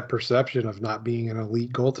gets that perception of not being an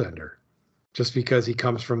elite goaltender just because he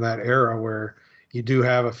comes from that era where you do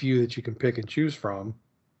have a few that you can pick and choose from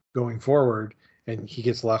going forward, and he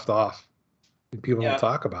gets left off and people don't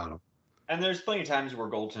talk about him. And there's plenty of times where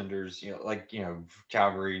goaltenders,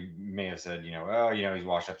 Calgary may have said, he's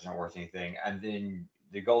washed up, he's not worth anything. And then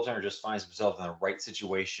the goaltender just finds himself in the right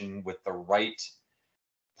situation with the right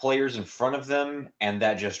players in front of them, and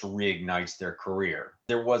that just reignites their career.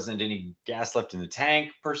 There wasn't any gas left in the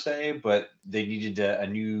tank per se, but they needed a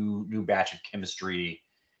new batch of chemistry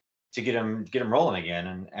to get them rolling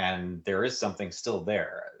again. And there is something still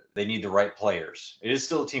there. They need the right players. It is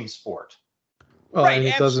still a team sport. Well, right, and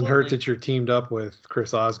it doesn't hurt absolutely. that you're teamed up with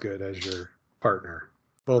Chris Osgood as your partner.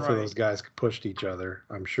 Both Right. of those guys pushed each other,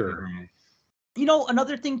 I'm sure. Mm-hmm.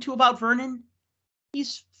 Another thing, too, about Vernon,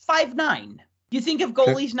 he's 5'9". You think of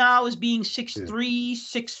goalies now as being 6'3",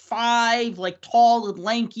 6'5", like tall and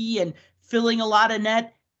lanky and filling a lot of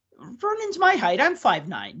net. Vernon's my height. I'm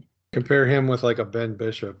 5'9". Compare him with like a Ben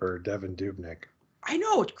Bishop or Devin Dubnyk. I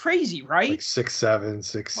know, it's crazy, right? Like 6'7",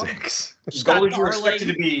 6'6". Scott Goalies were Darling. expected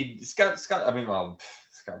to be Scott. Scott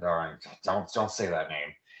Darling. Don't say that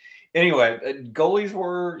name. Anyway, goalies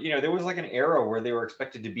were, there was like an era where they were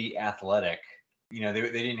expected to be athletic. They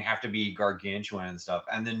didn't have to be gargantuan and stuff.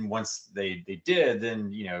 And then once they did,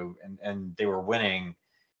 then and they were winning.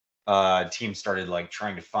 Teams started like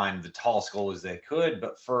trying to find the tallest goalies they could.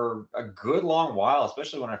 But for a good long while,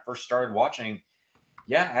 especially when I first started watching,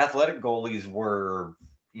 athletic goalies were,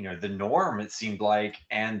 the norm, it seemed like,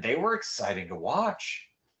 and they were exciting to watch.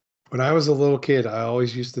 When I was a little kid, I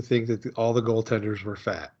always used to think that all the goaltenders were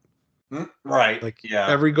fat. Right. Like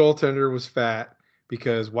every goaltender was fat,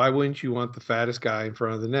 because why wouldn't you want the fattest guy in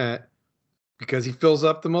front of the net? Because he fills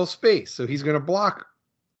up the most space. So he's going to block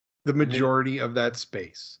the majority of that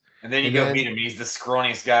space. And then beat him. He's the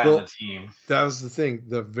scrawniest guy on the team. That was the thing.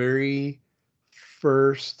 The very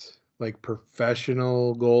first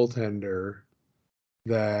professional goaltender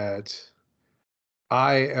that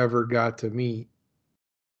I ever got to meet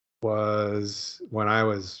was when I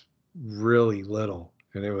was really little.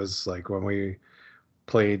 And it was like when we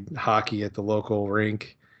played hockey at the local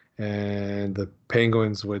rink, and the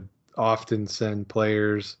Penguins would often send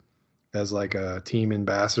players as like a team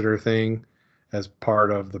ambassador thing as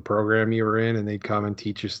part of the program you were in, and they'd come and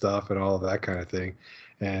teach you stuff and all of that kind of thing.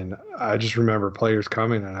 And I just remember players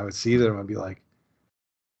coming and I would see them and I'd be like,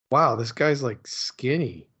 wow, this guy's like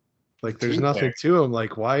skinny. Like there's nothing to him.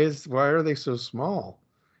 Like why are they so small?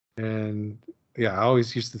 And yeah, I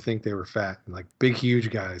always used to think they were fat and like big, huge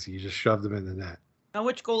guys. You just shoved them in the net. Now,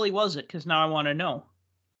 which goalie was it? Because now I want to know.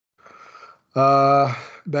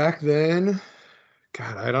 Back then,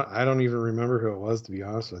 God, I don't even remember who it was, to be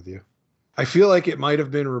honest with you. I feel like it might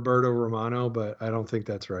have been Roberto Romano, but I don't think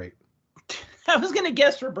that's right. I was going to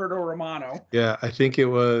guess Roberto Romano. Yeah, I think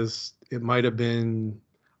it might have been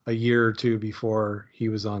a year or two before he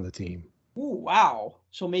was on the team. Ooh, wow.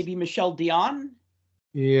 So maybe Michel Dion?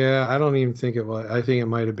 Yeah, I don't even think it was. I think it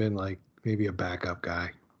might have been like maybe a backup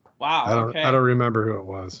guy. Wow. I don't remember who it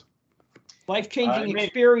was. Life-changing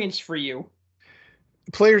experience for you.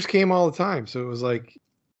 Players came all the time, so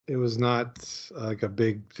it was not like a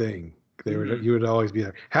big thing. You would always be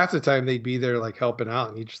there. Half the time they'd be there like helping out,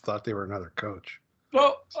 and you just thought they were another coach.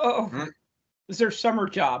 Is their summer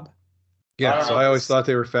job? Yeah, so I always thought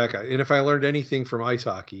they were fat guys. And if I learned anything from ice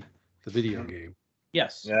hockey, the video game,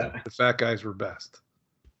 yes, the fat guys were best.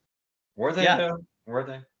 Were they? Yeah. Were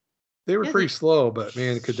they? They were pretty slow, but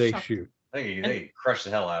man, could they shoot? They crushed the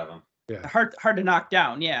hell out of them. Yeah, hard to knock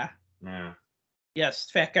down. Yeah. Yeah.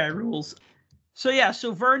 Yes, fat guy rules.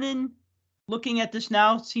 So Vernon, looking at this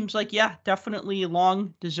now, seems like definitely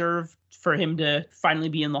long deserved for him to finally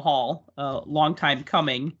be in the Hall. Long time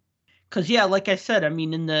coming. Because like I said, I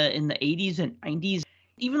mean in the 80s and 90s,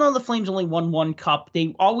 even though the Flames only won one cup, they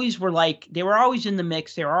were always in the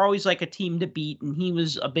mix. They were always like a team to beat, and he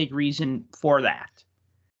was a big reason for that.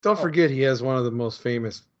 Don't forget he has one of the most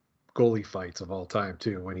famous goalie fights of all time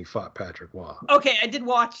too, when he fought Patrick Waugh. Okay, I did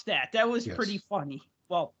watch that. That was pretty funny.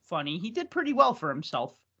 Well, funny. He did pretty well for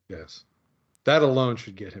himself. Yes. That alone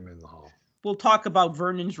should get him in the Hall. We'll talk about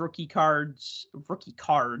Vernon's rookie card,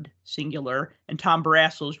 singular, and Tom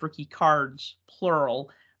Barrasso's rookie cards, plural,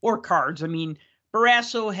 or cards. I mean,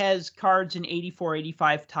 Barrasso has cards in 84,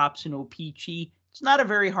 85 tops and O-Pee-Chee. It's not a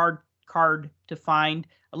very hard card to find.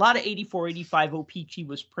 A lot of 84, 85 O-Pee-Chee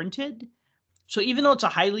was printed. So even though it's a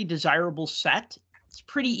highly desirable set, it's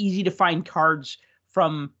pretty easy to find cards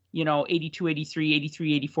from, 82, 83,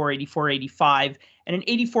 83, 84, 84, 85. And in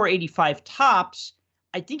 84, 85 tops,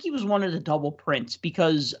 I think he was one of the double prints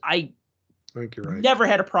because I think you're right. Never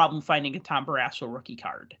had a problem finding a Tom Barrasso rookie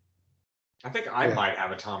card. I think I might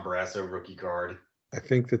have a Tom Barrasso rookie card. I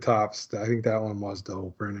think that one was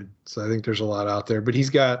double printed. So I think there's a lot out there. But he's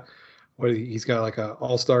got like a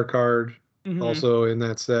all-star card also in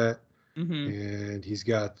that set. And he's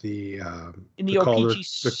got in the O-Pee-Chee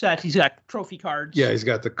set, he's got trophy cards. Yeah, he's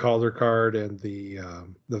got the Calder card and the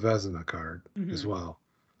Vezina card as well.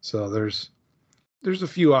 So there's a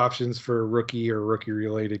few options for rookie or rookie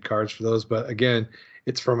related cards for those, but again,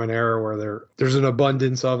 it's from an era where there's an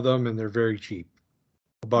abundance of them and they're very cheap,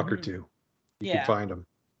 $1 or $2. You can find them.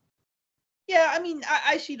 Yeah, I mean,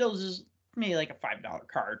 I see those as maybe like a $5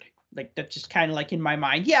 card. Like that's just kind of like in my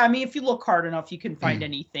mind. Yeah, I mean, if you look hard enough, you can find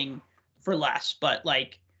anything for less, but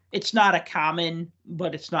like it's not a common,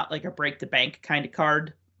 but it's not like a break the bank kind of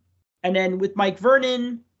card. And then with Mike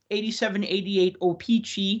Vernon, 87, 88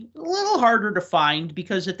 O-Pee-Chee, a little harder to find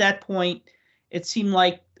because at that point it seemed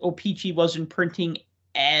like O-Pee-Chee wasn't printing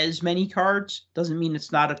as many cards. Doesn't mean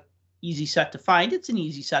it's not an easy set to find. It's an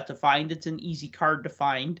easy set to find. It's an easy card to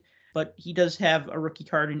find. But he does have a rookie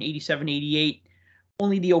card in 87, 88.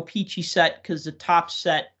 Only the O-Pee-Chee set because the top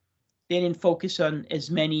set, they didn't focus on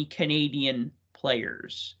as many Canadian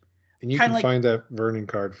players. And you can find that Vernon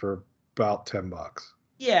card for about $10.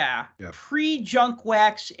 Yeah. Yep. Pre-junk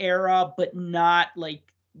wax era, but not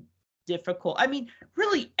like difficult. I mean,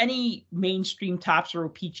 really any mainstream Topps or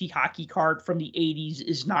O-Pee-Chee hockey card from the 80s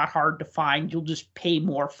is not hard to find. You'll just pay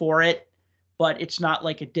more for it, but it's not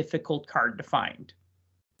like a difficult card to find.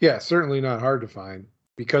 Yeah, certainly not hard to find.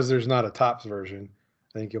 Because there's not a Topps version,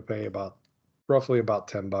 I think you'll pay roughly about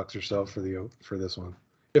 $10 or so for this one.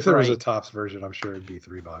 If there was a Topps version, I'm sure it'd be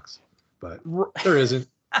 $3, but there isn't.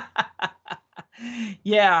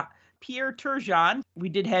 Yeah, Pierre Turgeon. We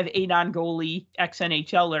did have a non-goalie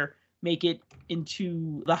ex-NHLer make it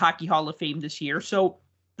into the Hockey Hall of Fame this year. So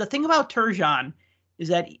the thing about Turgeon is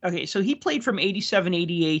that, so he played from 87,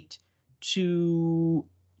 88 to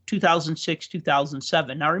 2006,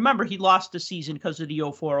 2007. Now remember, he lost the season because of the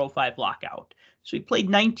 04-05 lockout. So he played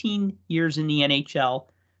 19 years in the NHL,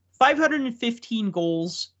 515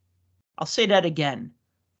 goals. I'll say that again,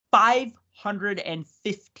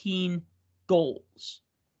 515 goals,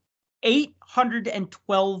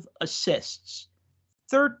 812 assists,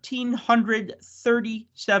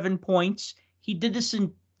 1,337 points. He did this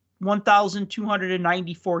in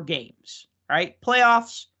 1,294 games, right?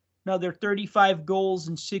 Playoffs, another 35 goals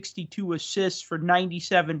and 62 assists for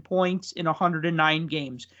 97 points in 109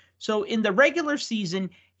 games. So in the regular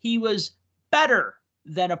season, he was better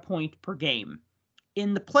than a point per game.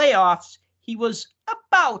 In the playoffs, he was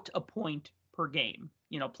about a point per game,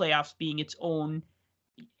 playoffs being its own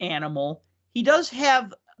animal. He does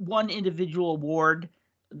have one individual award,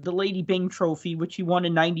 the Lady Byng Trophy, which he won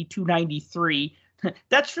in 92-93.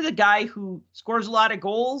 That's for the guy who scores a lot of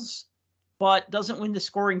goals, but doesn't win the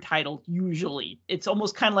scoring title usually. It's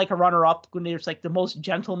almost kind of like a runner-up when there's like the most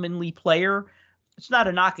gentlemanly player. It's not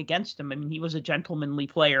a knock against him. I mean, he was a gentlemanly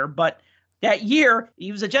player, but that year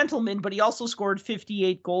he was a gentleman, but he also scored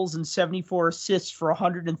 58 goals and 74 assists for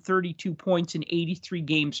 132 points in 83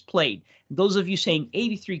 games played. And those of you saying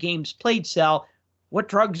 83 games played, Sal, what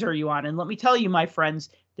drugs are you on? And let me tell you, my friends,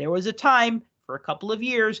 there was a time for a couple of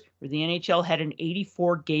years where the NHL had an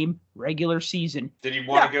 84-game regular season. Did he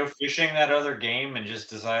want to go fishing that other game and just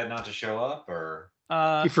decide not to show up, or?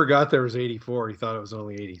 He forgot there was 84. He thought it was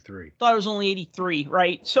only 83. Thought it was only 83,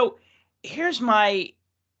 right? So here's my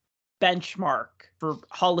benchmark for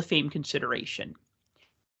Hall of Fame consideration.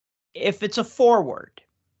 If it's a forward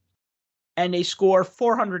and they score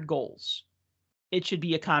 400 goals, it should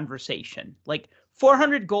be a conversation. Like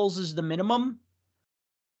 400 goals is the minimum.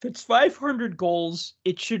 If it's 500 goals,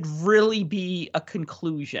 it should really be a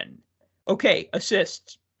conclusion. Okay,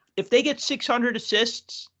 assists. If they get 600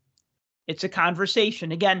 assists, it's a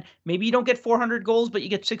conversation. Again, maybe you don't get 400 goals, but you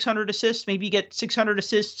get 600 assists. Maybe you get 600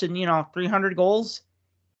 assists and, 300 goals.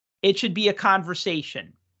 It should be a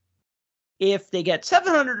conversation. If they get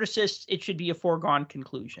 700 assists, it should be a foregone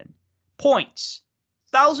conclusion. Points.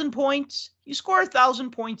 1,000 points. You score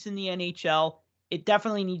 1,000 points in the NHL, it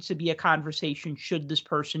definitely needs to be a conversation should this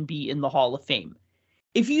person be in the Hall of Fame.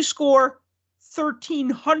 If you score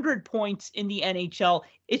 1,300 points in the NHL,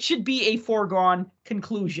 it should be a foregone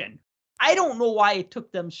conclusion. I don't know why it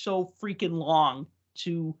took them so freaking long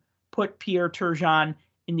to put Pierre Turgeon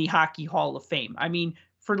in the Hockey Hall of Fame. I mean,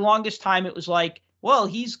 for the longest time, it was like, well,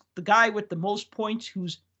 he's the guy with the most points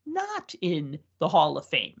who's not in the Hall of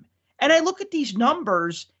Fame. And I look at these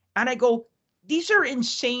numbers and I go, these are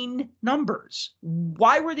insane numbers.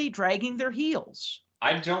 Why were they dragging their heels?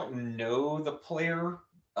 I don't know the player,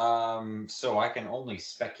 so I can only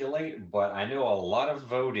speculate, but I know a lot of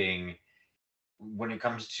voting when it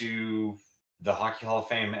comes to the Hockey Hall of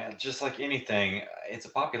Fame, just like anything, it's a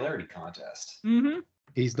popularity contest. Mm-hmm.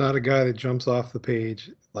 He's not a guy that jumps off the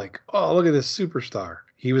page like, oh, look at this superstar.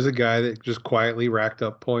 He was a guy that just quietly racked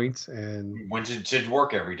up points and went to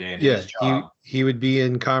work every day and did his job. He would be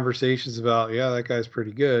in conversations about, yeah, that guy's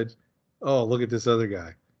pretty good. Oh, look at this other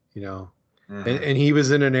guy, Mm-hmm. And he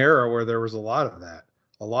was in an era where there was a lot of that,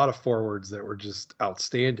 a lot of forwards that were just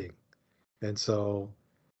outstanding. And so,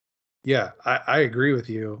 yeah, I agree with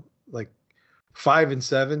you. Like 5 and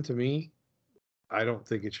 7 to me, I don't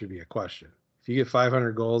think it should be a question. If you get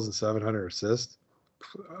 500 goals and 700 assists,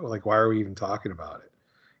 like, why are we even talking about it?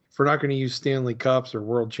 If we're not going to use Stanley Cups or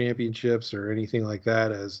World Championships or anything like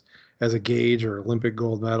that as a gauge, or Olympic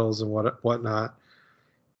gold medals and whatnot,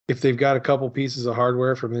 if they've got a couple pieces of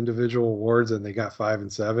hardware from individual awards and they got 5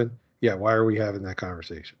 and 7, yeah, why are we having that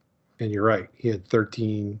conversation? And you're right. He had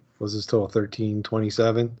 13, was his total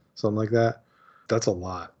 1327, something like that? That's a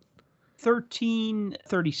lot.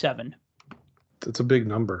 1337. That's a big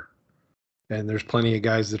number. And there's plenty of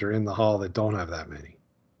guys that are in the Hall that don't have that many.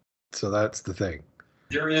 So that's the thing.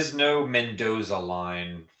 There is no Mendoza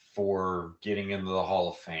line for getting into the Hall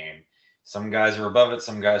of Fame. Some guys are above it,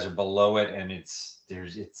 some guys are below it, and it's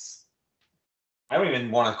I don't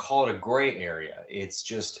even want to call it a gray area. It's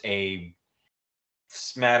just a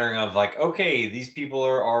smattering of like, okay, these people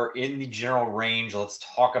are in the general range. Let's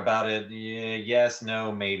talk about it. Yeah, yes,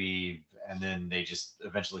 no, maybe. And then they just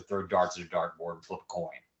eventually throw darts at a dartboard and flip a coin.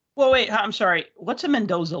 Well, wait, I'm sorry. What's a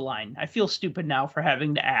Mendoza line? I feel stupid now for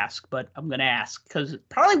having to ask, but I'm going to ask because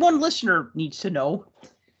probably one listener needs to know.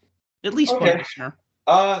 At least one listener.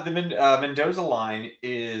 The Mendoza line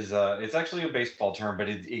is it's actually a baseball term, but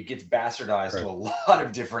it gets bastardized to a lot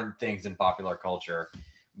of different things in popular culture.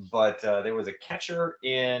 But there was a catcher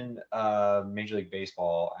in Major League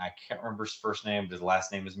Baseball. I can't remember his first name, but his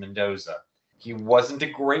last name is Mendoza. He wasn't a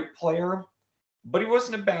great player, but he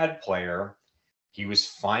wasn't a bad player. He was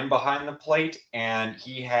fine behind the plate, and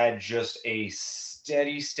he had just a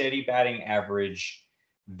steady batting average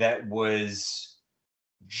that was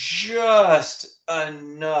just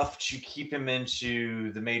enough to keep him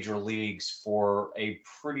into the major leagues for a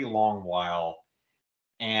pretty long while.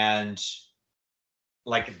 And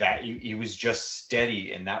like that. He was just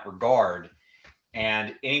steady in that regard.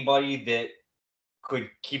 And anybody that could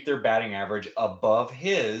keep their batting average above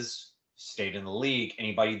his stayed in the league.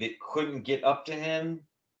 Anybody that couldn't get up to him,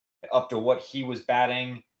 up to what he was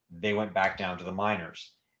batting, they went back down to the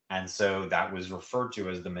minors. And so that was referred to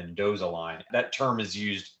as the Mendoza line. That term is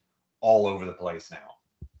used all over the place now.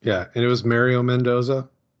 Yeah, and it was Mario Mendoza.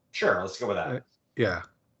 Sure, let's go with that. Yeah.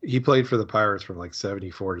 He played for the Pirates from like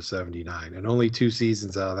 74 to 79, and only 2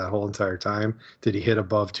 seasons out of that whole entire time did he hit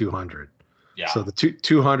above 200. Yeah. So the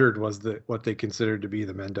 200 was what they considered to be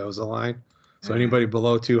the Mendoza line. So anybody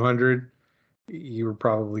below 200, you were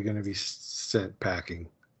probably going to be sent packing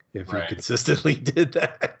if you consistently did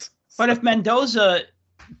that. But if Mendoza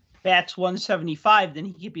bats 175, then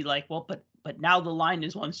he could be like, well, but now the line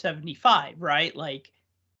is 175, right? Like,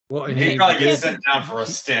 well, and he probably gets sent down for a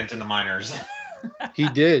stint in the minors. He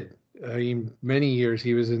did. I mean, many years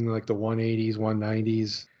he was in like the 180s,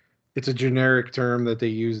 190s. It's a generic term that they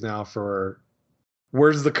use now for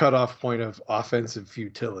where's the cutoff point of offensive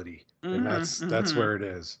futility, and that's where it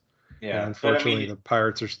is. Yeah. And unfortunately, the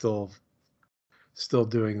Pirates are still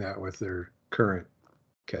doing that with their current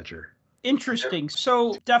catcher. Interesting.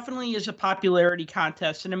 So definitely is a popularity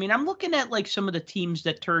contest. And I mean, I'm looking at like some of the teams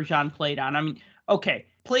that Turgeon played on. I mean, okay,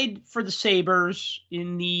 played for the Sabres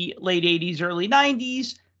in the late 80s, early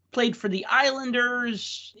 90s, played for the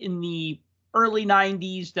Islanders in the early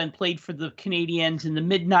 90s, then played for the Canadiens in the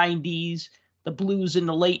mid 90s, the Blues in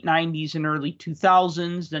the late 90s and early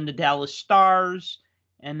 2000s, then the Dallas Stars,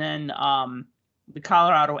 and then the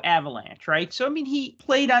Colorado Avalanche, right? So, I mean, he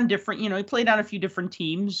played on different, he played on a few different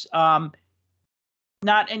teams. Not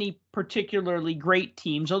any particularly great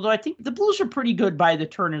teams, although I think the Blues are pretty good by the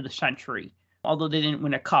turn of the century, although they didn't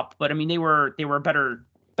win a cup. But, I mean, they were a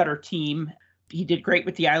better team. He did great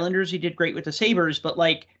with the Islanders. He did great with the Sabres. But,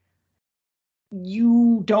 like,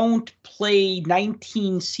 you don't play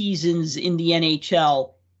 19 seasons in the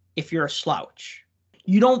NHL if you're a slouch.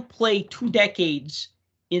 You don't play 2 decades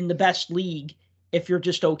in the best league if you're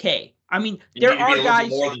just okay. I mean, there are guys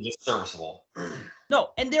more than just serviceable.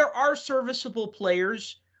 No, and there are serviceable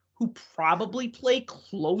players who probably play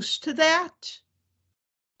close to that.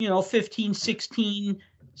 15, 16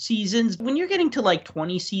 seasons. When you're getting to like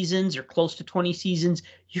 20 seasons or close to 20 seasons,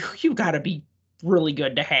 you got to be really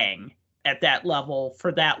good to hang at that level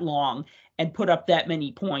for that long and put up that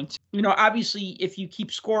many points. Obviously, if you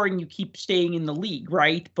keep scoring, you keep staying in the league,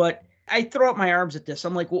 right? But I throw up my arms at this.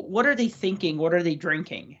 I'm like, well, what are they thinking? What are they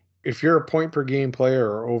drinking? If you're a point per game player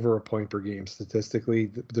or over a point per game,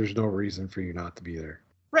 statistically, there's no reason for you not to be there.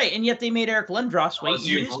 Right, and yet they made Eric Lindros wait.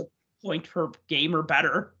 He is a point per game or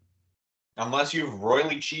better. Unless you've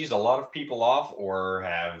royally cheesed a lot of people off or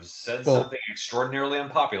have said something extraordinarily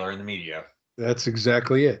unpopular in the media. That's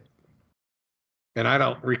exactly it. And I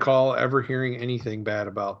don't recall ever hearing anything bad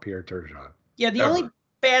about Pierre Turgeon. Yeah, the only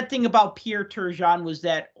bad thing about Pierre Turgeon was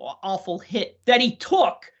that awful hit that he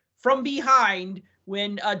took from behind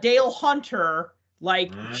when Dale Hunter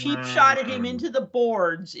cheap shotted him into the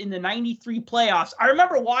boards in the 93 playoffs. I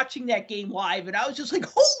remember watching that game live and I was just like,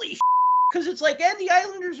 holy because it's like, and the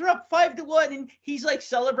Islanders are up 5-1 and he's like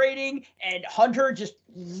celebrating and Hunter just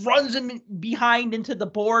runs him behind into the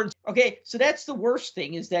boards. Okay, so that's the worst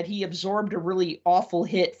thing is that he absorbed a really awful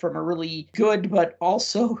hit from a really good but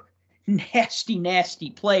also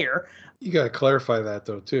nasty player. You got to clarify that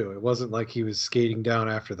though too. It wasn't like he was skating down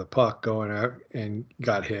after the puck going out and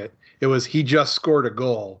got hit. It was he just scored a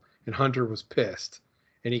goal and Hunter was pissed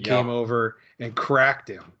and he came over and cracked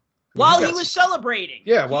him while he was celebrating.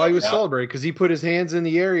 Yeah, while he was celebrating because he put his hands in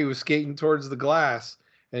the air. He was skating towards the glass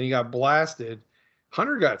and he got blasted.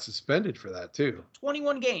 Hunter got suspended for that too.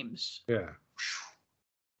 21 games. Yeah.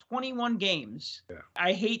 21 games. Yeah.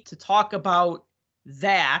 I hate to talk about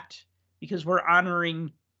that because we're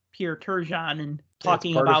honoring Pierre Turgeon and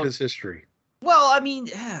talking part about of his history. Well, I mean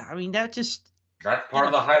that's part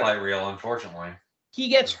of the highlight reel, unfortunately. He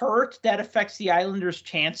gets hurt, that affects the Islanders'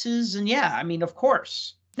 chances, and of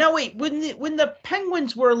course. Now wait, when the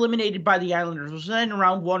Penguins were eliminated by the Islanders, was that in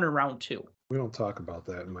round 1 or round 2? We don't talk about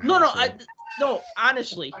that in my No,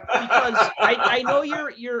 honestly, because I know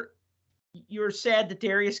you're sad that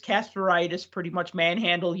Darius Kasparaitis pretty much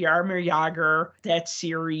manhandled Jaromir Jagr that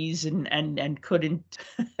series and couldn't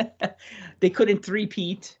they couldn't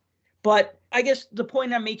three-peat. But I guess the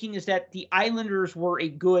point I'm making is that the Islanders were a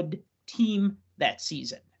good team that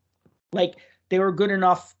season. Like they were good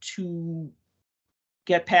enough to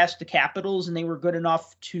get past the Capitals and they were good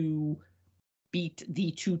enough to beat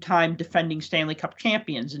the 2-time defending Stanley Cup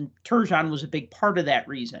champions. And Turgeon was a big part of that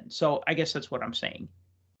reason. So I guess that's what I'm saying.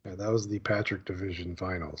 Yeah, that was the Patrick Division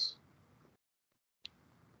Finals.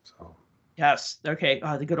 So Yes. Okay.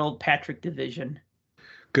 The good old Patrick division.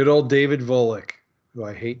 good old David Volek, who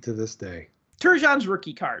I hate to this day. Turgeon's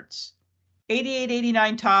rookie cards.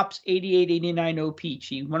 88-89 Topps, 88-89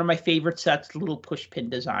 O-Pee-Chee. One of my favorite sets, the little push pin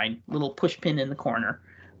design, little push pin in the corner.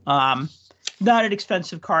 Not an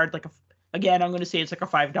expensive card. Again, I'm going to say it's like a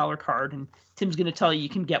 $5 card, and Tim's going to tell you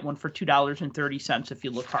can get one for $2.30 if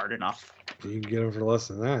you look hard enough. You can get them for less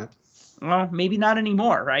than that. Well, maybe not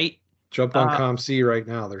anymore, right? Jump on ComC right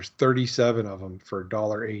now. There's 37 of them for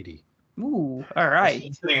 $1.80. Ooh, all right.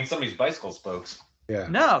 It's sitting in somebody's bicycle spokes. Yeah.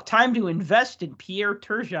 No, time to invest in Pierre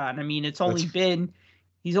Turgeon. I mean, he's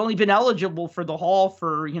only been eligible for the Hall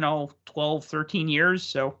for, 12, 13 years.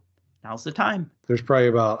 So now's the time. There's probably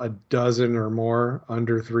about a dozen or more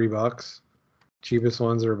under $3. Cheapest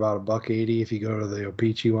ones are about $1.80 if you go to the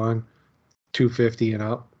O-Pee-Chee one, $2.50 and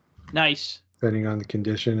up. Nice. Depending on the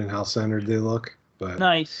condition and how centered they look. But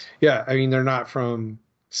nice. Yeah, I mean, they're not from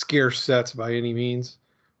scarce sets by any means,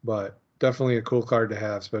 but definitely a cool card to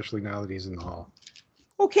have, especially now that he's in the Hall.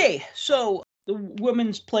 Okay, so the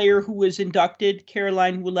women's player who was inducted,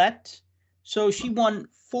 Caroline Ouellette. So she won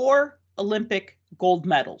 4 Olympic gold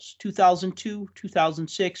medals, 2002,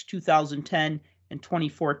 2006, 2010, and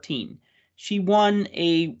 2014. She won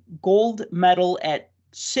a gold medal at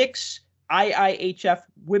 6 IIHF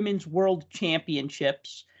Women's World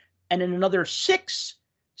Championships, and in another 6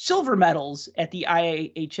 silver medals at the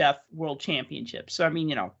IIHF World Championships. So, I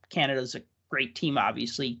mean, Canada's a great team,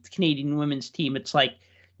 obviously. The Canadian women's team,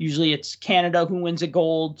 usually it's Canada who wins a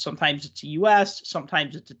gold. Sometimes it's the U.S.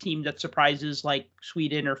 Sometimes it's a team that surprises like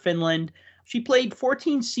Sweden or Finland. She played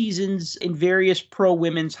 14 seasons in various pro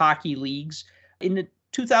women's hockey leagues. In the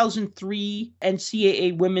 2003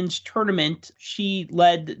 NCAA women's tournament, she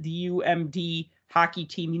led the UMD hockey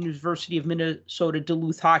team, University of Minnesota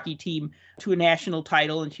Duluth hockey team, to a national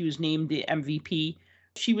title, and she was named the MVP.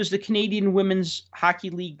 She was the Canadian Women's Hockey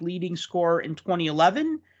League leading scorer in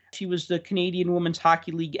 2011. She was the Canadian Women's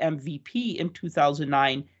Hockey League MVP in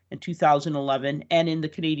 2009 and 2011. And in the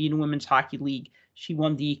Canadian Women's Hockey League, she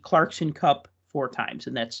won the Clarkson Cup 4 times,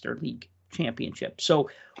 and that's their league championship. So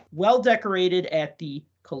well decorated at the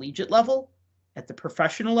collegiate level, at the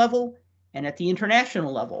professional level, and at the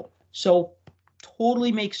international level. So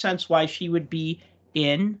totally makes sense why she would be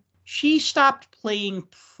in. She stopped playing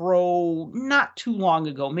pro not too long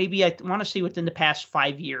ago. Maybe I want to say within the past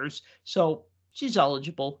 5 years. So she's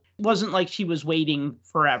eligible. It wasn't like she was waiting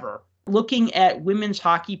forever. Looking at women's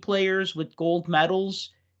hockey players with gold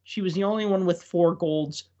medals, she was the only one with 4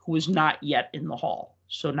 golds who is not yet in the Hall.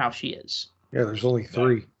 So now she is. Yeah, there's only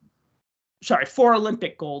 3. Sorry, 4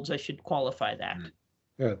 Olympic golds. I should qualify that.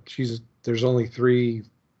 Yeah, there's only 3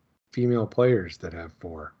 female players that have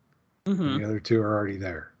 4. Mm-hmm. The other 2 are already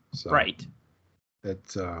there. So right. It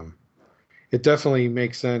definitely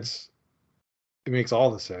makes sense. It makes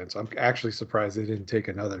all the sense. I'm actually surprised they didn't take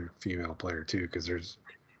another female player too, because there's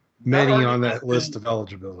many on that list of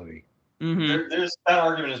eligibility. Mm-hmm. That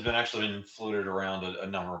argument has been floated around a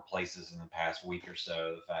number of places in the past week or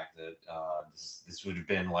so. The fact that this would have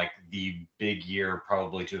been like the big year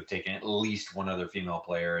probably to have taken at least one other female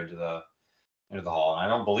player into the Hall, and I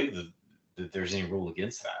don't believe that there's any rule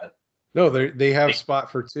against that. No, they have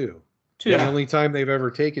spot for 2. Yeah. The only time they've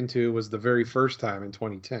ever taken 2 was the very first time in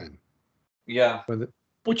 2010. Yeah,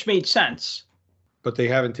 which made sense. But they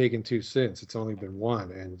haven't taken 2 since. It's only been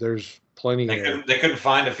 1, and there's plenty. They couldn't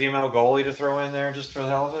find a female goalie to throw in there just for the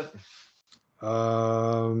hell of it.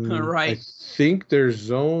 Right. I think there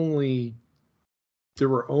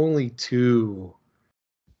were only 2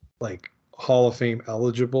 like Hall of Fame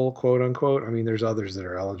eligible, quote unquote. I mean, there's others that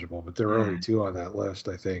are eligible, but there were only 2 on that list,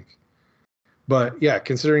 I think. But yeah,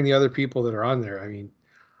 considering the other people that are on there, I mean,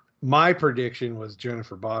 my prediction was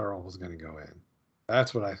Jennifer Botterill was going to go in.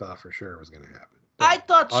 That's what I thought for sure was going to happen. But I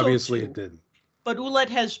thought so obviously too. It didn't. But Ouellette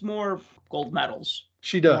has more gold medals.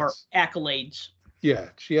 She does. More accolades. Yeah,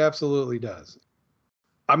 she absolutely does.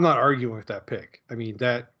 I'm not arguing with that pick. I mean,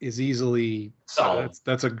 that is easily solid.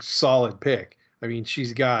 That's a solid pick. I mean,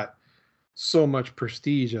 she's got so much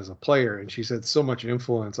prestige as a player, and she's had so much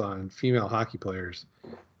influence on female hockey players,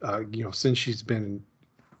 since she's been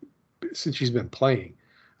playing.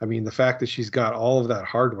 I mean, the fact that she's got all of that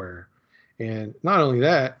hardware, and not only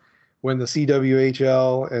that, when the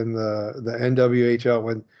CWHL and the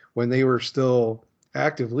NWHL, when they were still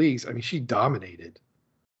active leagues, I mean, she dominated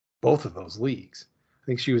both of those leagues. I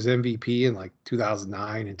think she was MVP in like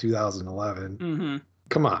 2009 and 2011. Mm-hmm.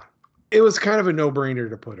 Come on. It was kind of a no-brainer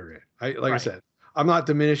to put her in. I said, I'm not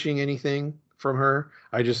diminishing anything from her.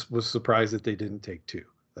 I just was surprised that they didn't take 2.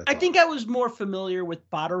 I think I was more familiar with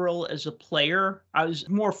Botterill as a player. I was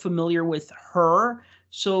more familiar with her.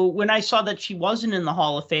 So when I saw that she wasn't in the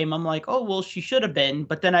Hall of Fame, I'm like, oh, well, she should have been.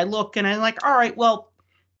 But then I look and I'm like, all right, well,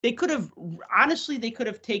 they could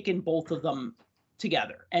have taken both of them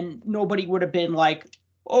together and nobody would have been like,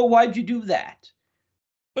 oh, why'd you do that?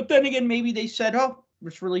 But then again, maybe they said, oh,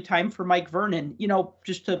 it's really time for Mike Vernon.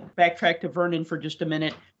 Just to backtrack to Vernon for just a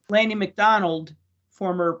minute, Lanny McDonald,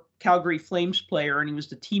 former Calgary Flames player, and he was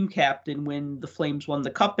the team captain when the Flames won the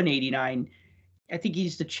Cup in '89. I think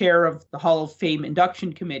he's the chair of the Hall of Fame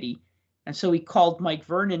induction committee. And so he called Mike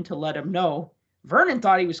Vernon to let him know. Vernon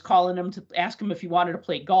thought he was calling him to ask him if he wanted to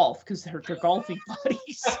play golf because they're golfing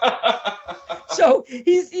buddies. So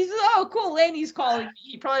he's oh, cool, Lanny's calling me.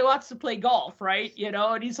 He probably wants to play golf, right?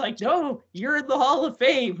 And he's like, no, you're in the Hall of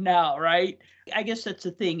Fame now, right? I guess that's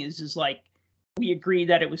the thing is like, we agree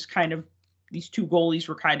that it was kind of, these two goalies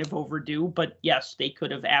were kind of overdue, but yes, they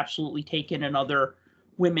could have absolutely taken another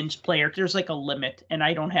women's player. There's like a limit, and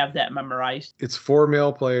I don't have that memorized. It's 4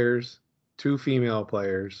 male players, 2 female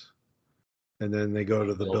players, and then they go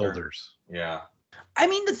to the builders. Yeah. I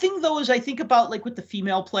mean, the thing though is I think about like with the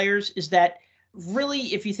female players is that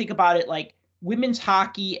really, if you think about it, like women's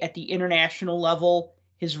hockey at the international level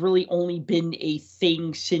has really only been a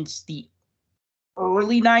thing since the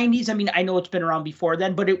early 90s. I mean, I know it's been around before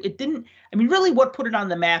then, but it didn't, I mean, really what put it on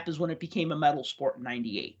the map is when it became a medal sport in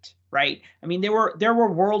 98, right? I mean, there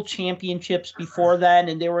were world championships before then,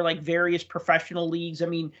 and there were like various professional leagues. I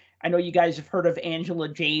mean, I know you guys have heard of Angela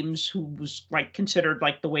James, who was like considered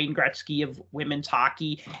like the Wayne Gretzky of women's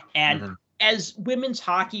hockey. And as women's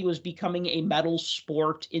hockey was becoming a medal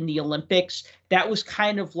sport in the Olympics, that was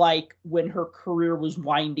kind of like when her career was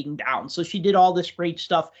winding down. So she did all this great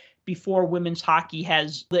stuff before women's hockey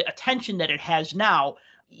has the attention that it has now.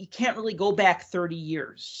 You can't really go back 30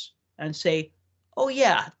 years and say, oh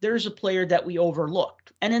yeah, there's a player that we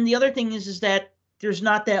overlooked. And then the other thing is that there's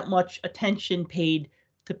not that much attention paid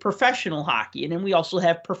to professional hockey. And then we also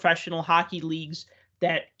have professional hockey leagues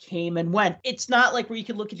that came and went. It's not like where you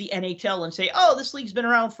can look at the NHL and say, oh, this league's been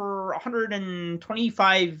around for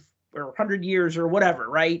 125 or 100 years or whatever,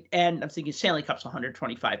 right? And I'm thinking Stanley Cup's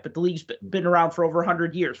 125, but the league's been around for over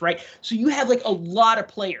 100 years, right? So you have like a lot of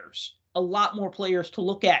players, a lot more players to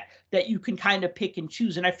look at that you can kind of pick and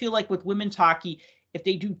choose. And I feel like with women's hockey, if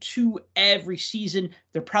they do 2 every season,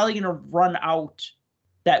 they're probably going to run out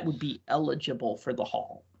that would be eligible for the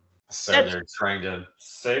Hall. So they're trying to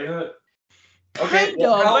save it? Okay, kind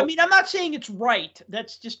of. I mean, I'm not saying it's right.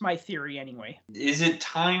 That's just my theory anyway. Is it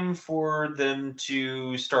time for them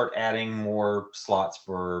to start adding more slots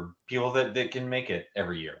for people that can make it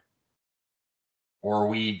every year? Or are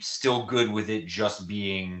we still good with it just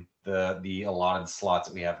being the allotted slots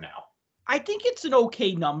that we have now? I think it's an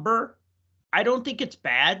okay number. I don't think it's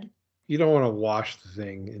bad. You don't want to wash the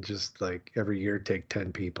thing and just like every year take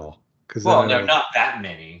 10 people. Well, no, not that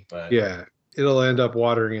many, but yeah, it'll end up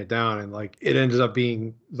watering it down, and like it ends up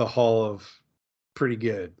being the Hall of pretty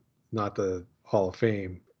good, not the Hall of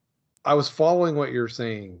Fame. I was following what you're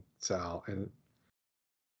saying, Sal, and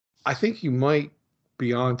I think you might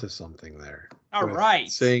be onto something there. All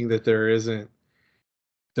right. Saying that there isn't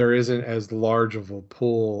as large of a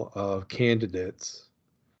pool of candidates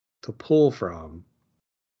to pull from.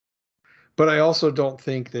 But I also don't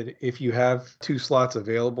think that if you have 2 slots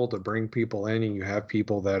available to bring people in and you have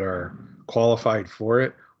people that are qualified for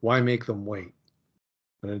it, why make them wait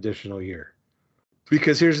an additional year?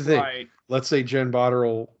 Because here's the thing. Right. Let's say Jen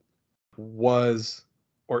Botterill was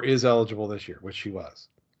or is eligible this year, which she was.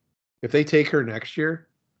 If they take her next year,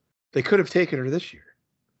 they could have taken her this year.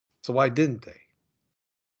 So why didn't they?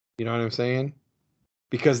 You know what I'm saying?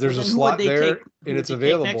 Because there's a slot there and it's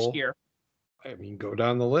available. Next year? I mean, go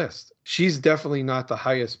down the list. She's definitely not the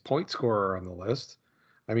highest point scorer on the list.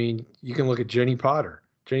 I mean, you can look at Jenny Potter.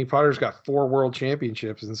 Jenny Potter's got 4 world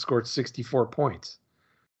championships and scored 64 points.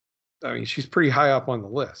 I mean, she's pretty high up on the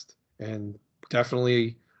list and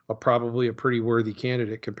definitely probably a pretty worthy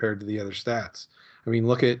candidate compared to the other stats. I mean,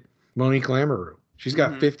 look at Monique Lamoureux. She's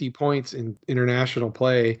got 50 points in international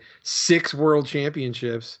play, 6 world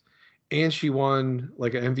championships, and she won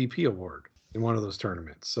like an MVP award in one of those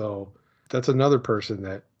tournaments. So that's another person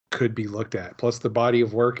that could be looked at. Plus the body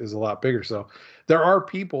of work is a lot bigger. So there are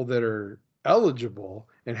people that are eligible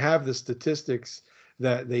and have the statistics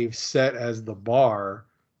that they've set as the bar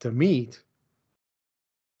to meet.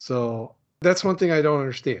 So that's one thing I don't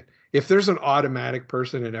understand. If there's an automatic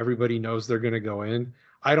person and everybody knows they're going to go in,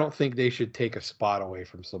 I don't think they should take a spot away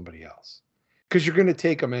from somebody else because you're going to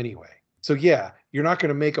take them anyway. So yeah, you're not going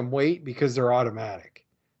to make them wait because they're automatic.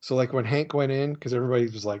 So like when Hank went in, because everybody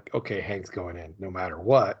was like, okay, Hank's going in no matter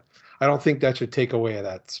what. I don't think that should take away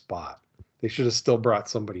that spot. They should have still brought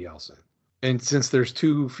somebody else in. And since there's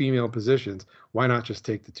 2 female positions, why not just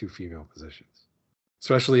take the 2 female positions?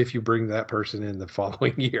 Especially if you bring that person in the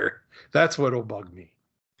following year. That's what'll bug me.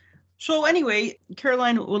 So anyway,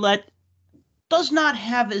 Caroline Ouellette does not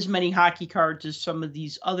have as many hockey cards as some of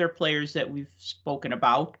these other players that we've spoken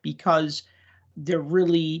about, because there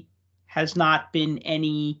really has not been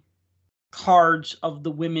any cards of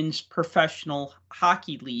the women's professional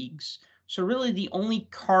hockey leagues. So really the only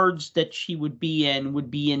cards that she would be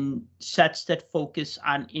in sets that focus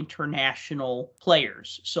on international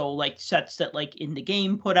players. So like sets that like In the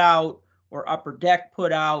Game put out or Upper Deck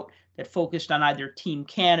put out that focused on either Team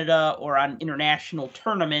Canada or on international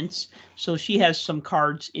tournaments. So she has some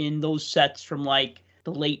cards in those sets from like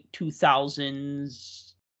the late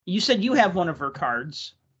 2000s. You said you have one of her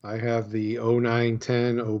cards. I have the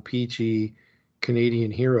 0910 O-Pee-Chee Canadian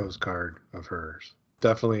Heroes card of hers.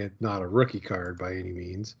 Definitely not a rookie card by any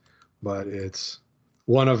means, but it's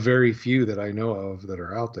one of very few that I know of that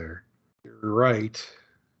are out there. You're right.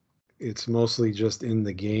 It's mostly just in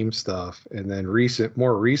the game stuff. And then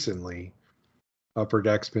more recently, Upper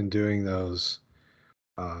Deck's been doing those,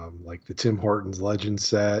 like the Tim Hortons Legend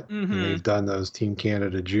set. Mm-hmm. And they've done those Team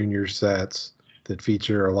Canada Junior sets that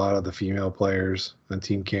feature a lot of the female players on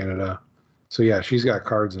Team Canada. So yeah, she's got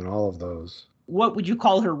cards in all of those. What would you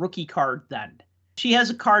call her rookie card then? She has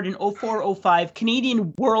a card in 0405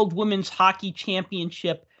 Canadian World Women's Hockey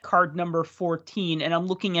Championship, card number 14. And I'm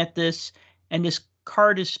looking at this, and this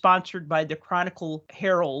card is sponsored by the Chronicle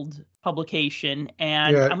Herald publication.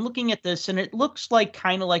 And Yeah. I'm looking at this, and it looks like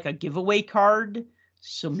kind of like a giveaway card.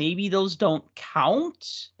 So maybe those don't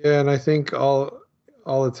count. Yeah, and I think all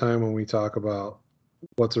the time when we talk about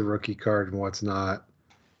what's a rookie card and what's not,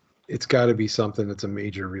 it's got to be something that's a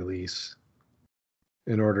major release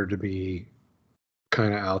in order to be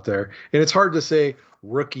kind of out there. And it's hard to say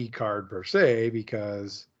rookie card per se,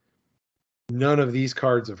 because none of these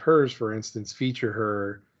cards of hers, for instance, feature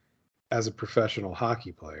her as a professional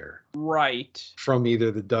hockey player. Right. From either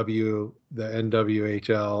the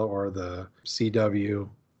NWHL or the CW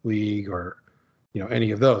League or,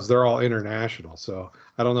 any of those. They're all international. So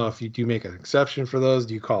I don't know if you do make an exception for those.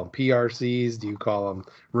 Do you call them PRCs? Do you call them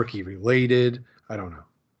rookie related? I don't know.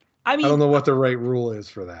 I don't know what the right rule is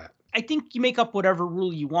for that. I think you make up whatever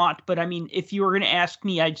rule you want, but I mean, if you were going to ask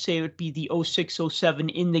me, I'd say it would be the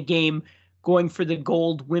 06-07 In the Game going for the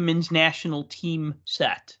gold women's national team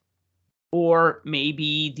set, or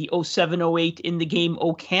maybe the 07-08 In the Game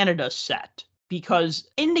O Canada set, because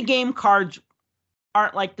In the Game cards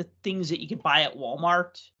aren't like the things that you could buy at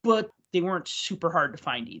Walmart, but they weren't super hard to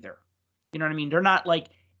find either. You know what I mean? They're not like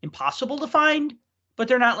impossible to find, but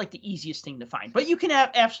they're not like the easiest thing to find. But you can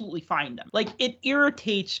absolutely find them. Like, it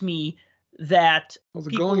irritates me that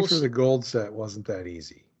going for the gold set wasn't that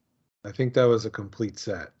easy. I think that was a complete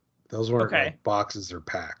set. Those weren't like boxes or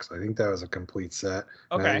packs. I think that was a complete set.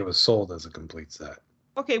 And I think it was sold as a complete set.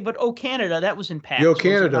 Okay, but O Canada, that was in packs. The O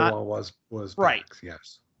Canada one was right. Packs,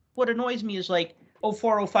 yes. What annoys me is like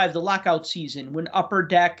 04-05, the lockout season, when Upper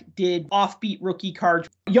Deck did offbeat rookie cards,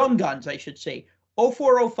 Young Guns, I should say.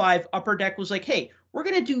 04-05, Upper Deck was like, hey, we're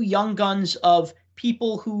going to do Young Guns of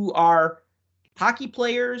people who are hockey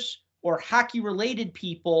players or hockey-related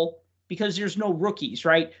people, because there's no rookies,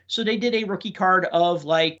 right? So they did a rookie card of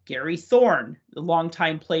like Gary Thorne, the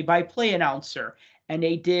longtime play-by-play announcer. And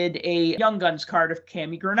they did a Young Guns card of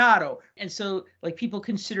Cammi Granato. And so like people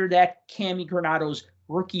consider that Cammi Granato's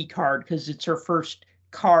rookie card because it's her first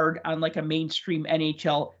card on like a mainstream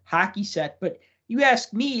NHL hockey set. But you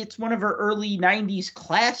ask me, it's one of her early 90s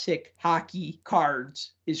classic hockey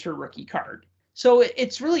cards is her rookie card. So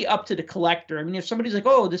it's really up to the collector. I mean, if somebody's like,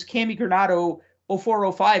 oh, this Cammi Granato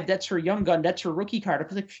 04-05, that's her Young Gun, that's her rookie card. I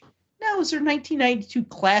was like, no, it's her 1992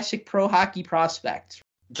 classic pro hockey prospect.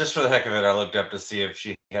 Just for the heck of it, I looked up to see if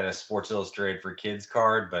she had a Sports Illustrated for Kids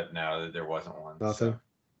card, but no, there wasn't one. Nothing.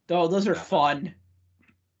 Oh, those are fun.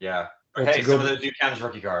 Yeah. Well, Hey, some of the do count as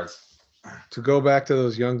rookie cards. To go back to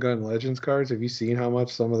those Young Gun Legends cards, have you seen how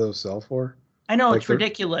much some of those sell for? I know, Like it's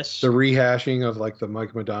ridiculous. The rehashing of like the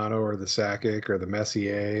Mike Modano or the Sakic or the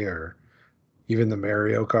Messier or even the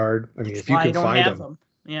Mario card. I mean, if you can find them,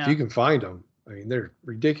 yeah. if you can find them, I mean, they're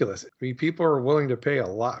ridiculous. I mean, people are willing to pay a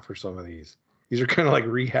lot for some of these. These are kind of like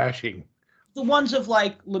rehashing. The ones of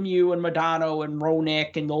like Lemieux and Modano and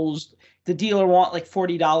Ronick and those, the dealer want like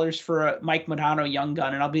 $40 for a Mike Modano Young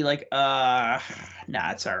Gun. And I'll be like, nah,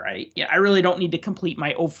 it's all right. Yeah, I really don't need to complete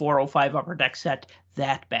my 04-05 Upper Deck set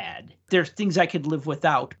that bad. There's things I could live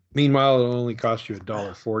without. Meanwhile, it'll only cost you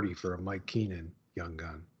 $1.40 for a Mike Keenan Young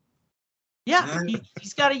Gun. Yeah,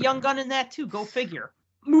 he's got a Young Gun in that too. Go figure.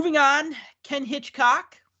 Moving on, Ken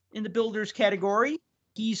Hitchcock in the builders category.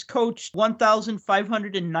 He's coached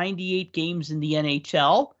 1,598 games in the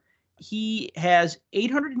NHL. He has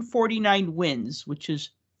 849 wins, which is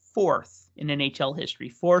fourth in NHL history,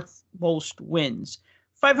 fourth most wins.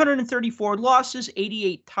 534 losses,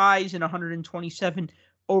 88 ties, and 127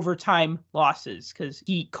 overtime losses because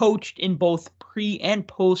he coached in both pre and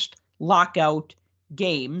post lockout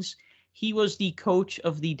games. He was the coach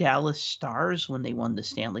of the Dallas Stars when they won the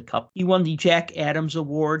Stanley Cup. He won the Jack Adams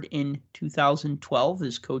Award in 2012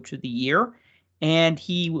 as Coach of the Year. And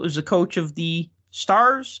he was a coach of the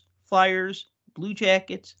Stars, Flyers, Blue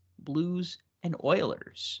Jackets, Blues, and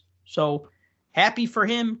Oilers. So happy for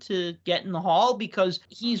him to get in the Hall because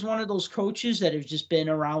he's one of those coaches that have just been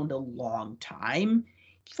around a long time.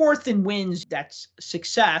 Fourth in wins, that's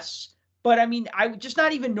success. But I mean, I just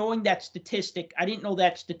not even knowing that statistic. I didn't know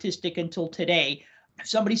that statistic until today. If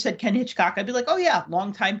somebody said Ken Hitchcock, I'd be like, oh yeah,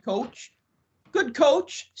 longtime coach, good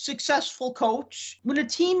coach, successful coach. When a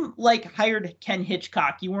team like hired Ken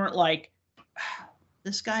Hitchcock, you weren't like,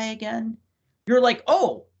 this guy again. You're like,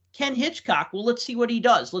 oh, Ken Hitchcock. Well, let's see what he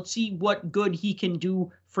does. Let's see what good he can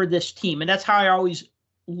do for this team. And that's how I always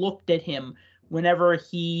looked at him whenever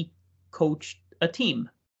he coached a team.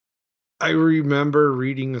 I remember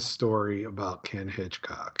reading a story about Ken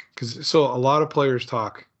Hitchcock so a lot of players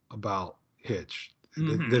talk about Hitch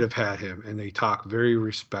that have had him, and they talk very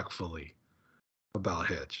respectfully about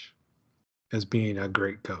Hitch as being a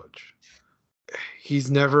great coach.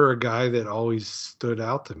 He's never a guy that always stood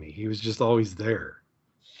out to me. He was just always there.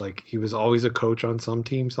 Like he was always a coach on some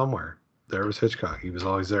team somewhere. There was Hitchcock. He was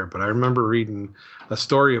always there. But I remember reading a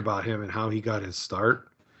story about him and how he got his start.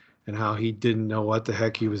 And how he didn't know what the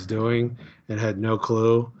heck he was doing and had no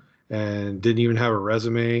clue and didn't even have a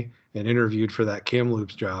resume and interviewed for that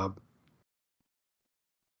Kamloops job.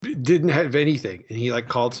 Didn't have anything. And he like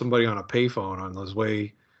called somebody on a payphone on his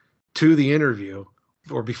way to the interview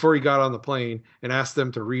or before he got on the plane and asked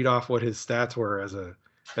them to read off what his stats were as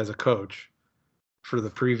a coach for the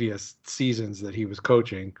previous seasons that he was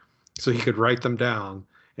coaching so he could write them down.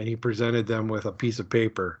 And he presented them with a piece of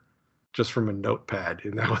paper just from a notepad,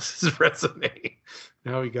 and that was his resume.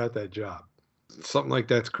 Now he got that job. Something like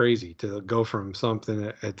that's crazy to go from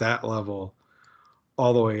something at that level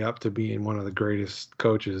all the way up to being one of the greatest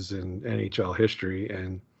coaches in NHL history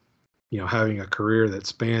and, you know, having a career that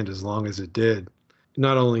spanned as long as it did.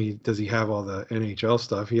 Not only does he have all the NHL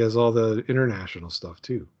stuff, he has all the international stuff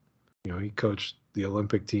too. You know, he coached the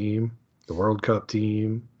Olympic team, the World Cup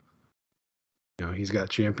team. You know, he's got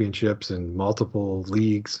championships in multiple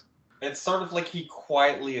leagues. It's sort of like he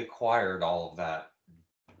quietly acquired all of that,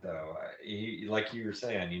 though. He, like you were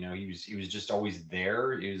saying, you know, he was just always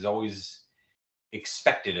there. It was always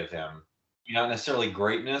expected of him. Not necessarily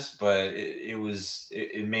greatness, but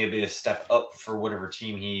it may have been a step up for whatever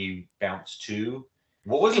team he bounced to.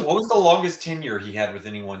 What was the longest tenure he had with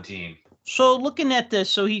any one team? So looking at this,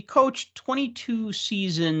 so he coached 22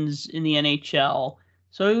 seasons in the NHL.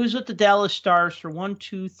 So he was with the Dallas Stars for 1,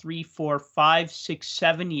 2, 3, 4, 5, 6,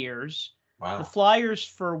 7 years. Wow. The Flyers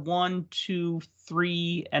for 1, 2,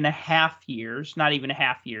 3.5 years, not even a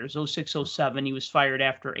half years. 06, 07, he was fired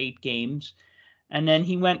after 8 games. And then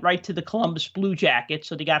he went right to the Columbus Blue Jackets.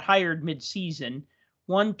 So they got hired mid-season.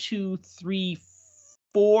 1, 2, 3,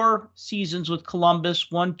 4 seasons with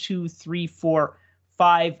Columbus. 1, 2, 3, 4,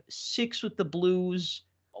 5, 6 with the Blues.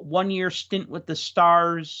 1 year stint with the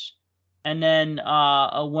Stars. And then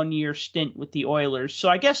a 1 year stint with the Oilers. So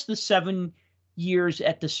I guess the 7 years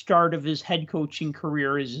at the start of his head coaching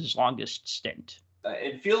career is his longest stint.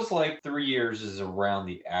 It feels like 3 years is around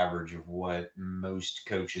the average of what most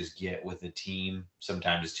coaches get with a team.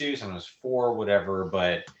 Sometimes 2, sometimes 4, whatever.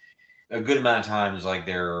 But a good amount of times, like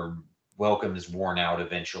their welcome is worn out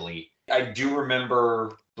eventually. I do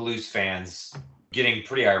remember Blues fans getting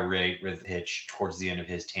pretty irate with Hitch towards the end of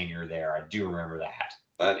his tenure there. I do remember that.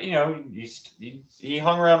 But, you know, he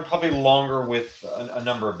hung around probably longer with a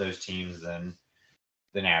number of those teams than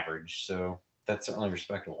average. So that's certainly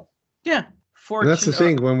respectable. Yeah. And that's the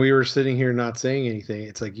thing. When we were sitting here not saying anything,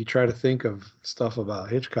 it's like you try to think of stuff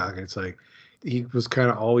about Hitchcock. It's like he was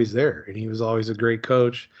kind of always there, and he was always a great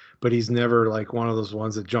coach, but he's never like one of those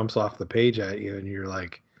ones that jumps off the page at you, and you're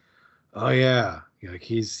like, oh, yeah, like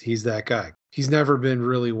he's that guy. He's never been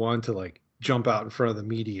really one to like jump out in front of the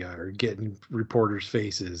media or get in reporters'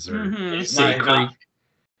 faces or say crazy.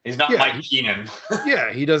 He's not Mike Keenan.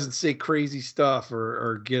 Yeah, he doesn't say crazy stuff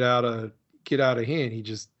or get out of hand. He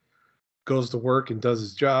just goes to work and does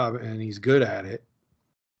his job, and he's good at it.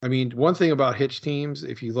 I mean, one thing about Hitch teams,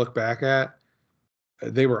 if you look back at,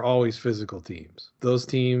 they were always physical teams. Those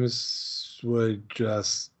teams would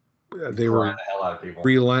just they were Grind the hell out of people.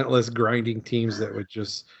 relentless grinding teams that would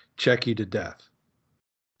just check you to death.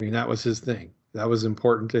 I mean, that was his thing. That was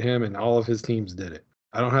important to him, and all of his teams did it.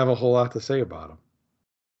 I don't have a whole lot to say about him.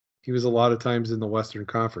 He was a lot of times in the Western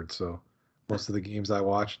Conference, so most of the games I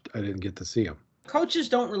watched, I didn't get to see him. Coaches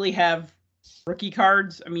don't really have rookie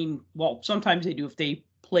cards. I mean, well, sometimes they do if they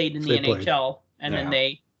played in the NHL, and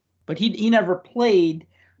then but he never played.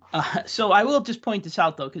 So I will just point this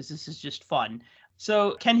out, though, because this is just fun.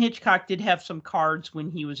 So Ken Hitchcock did have some cards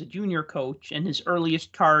when he was a junior coach, and his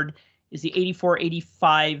earliest card is the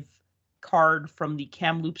 84-85 card from the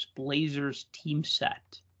Kamloops Blazers team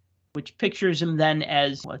set, which pictures him then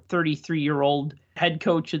as a 33-year-old head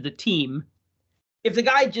coach of the team. If the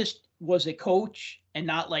guy just was a coach and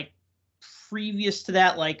not like previous to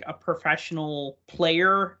that, like a professional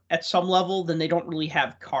player at some level, then they don't really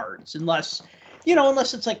have cards unless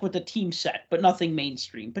it's like with the team set, but nothing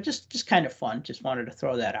mainstream, but just kind of fun. Just wanted to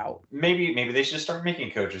throw that out. Maybe they should start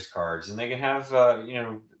making coaches cards, and they can have,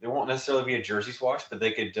 they won't necessarily be a jersey swatch, but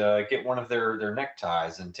they could get one of their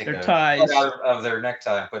neckties and take a cut out of their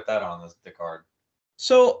necktie and put that on the card.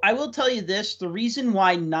 So I will tell you this, the reason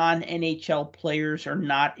why non-NHL players are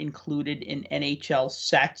not included in NHL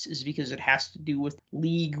sets is because it has to do with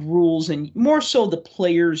league rules and more so the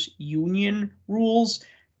players' union rules.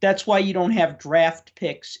 That's why you don't have draft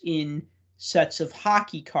picks in sets of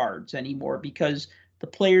hockey cards anymore, because the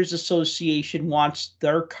Players Association wants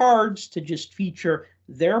their cards to just feature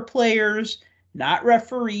their players, not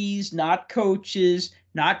referees, not coaches,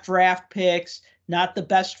 not draft picks, not the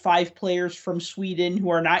best 5 players from Sweden who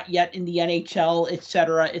are not yet in the NHL, et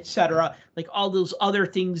cetera, like all those other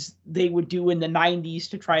things they would do in the 90s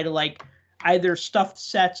to try to like either stuff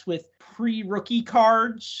sets with pre-rookie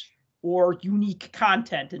cards or unique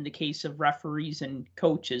content in the case of referees and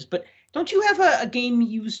coaches. But don't you have a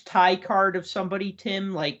game-used tie card of somebody,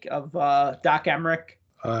 Tim, like of Doc Emmerich?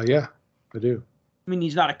 Yeah, I do. I mean,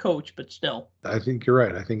 he's not a coach, but still. I think you're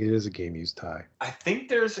right. I think it is a game-used tie. I think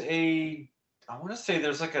there's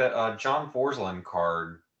there's like a John Forsland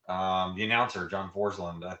card, the announcer, John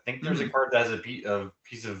Forsland. I think there's a card that has a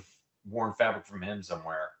piece of worn fabric from him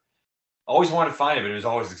somewhere. Always wanted to find it, but it was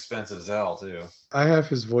always expensive as hell, too. I have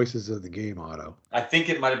his Voices of the Game auto. I think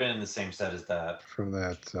it might have been in the same set as that. From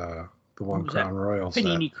that, the one Crown Royal set.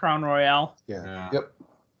 Panini Crown Royale. Yeah. Yep.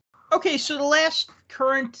 Okay, so the last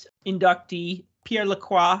current inductee, Pierre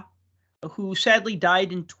Lacroix, who sadly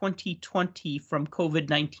died in 2020 from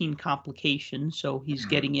COVID-19 complications, so he's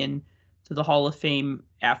getting in to the Hall of Fame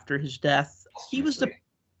after his death. He was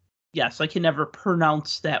yes, I can never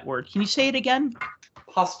pronounce that word. Can you say it again?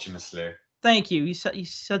 Posthumously. Thank you. You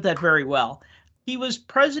said that very well. He was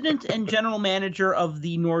president and general manager of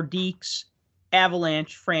the Nordiques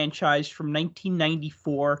Avalanche franchise from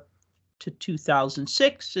 1994 to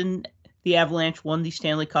 2006, and the Avalanche won the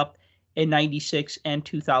Stanley Cup in 96 and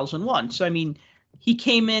 2001. So, I mean, he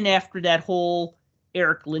came in after that whole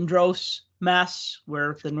Eric Lindros mess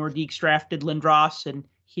where the Nordiques drafted Lindros and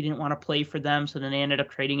he didn't want to play for them, so then they ended up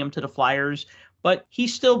trading him to the Flyers. But he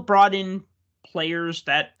still brought in players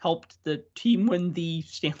that helped the team win the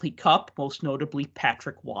Stanley Cup, most notably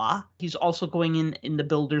Patrick Waugh. He's also going in the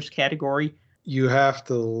builders category. You have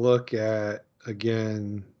to look at,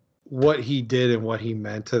 again, what he did and what he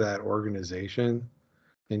meant to that organization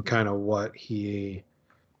and kind of what he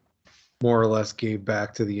more or less gave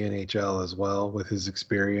back to the NHL as well with his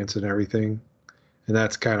experience and everything. And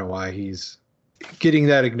that's kind of why he's getting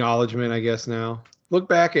that acknowledgement, I guess, now. Look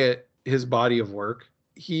back at his body of work.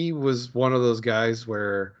 He was one of those guys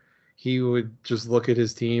where he would just look at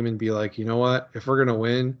his team and be like, you know what? If we're going to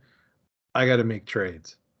win, I got to make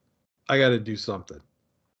trades. I got to do something.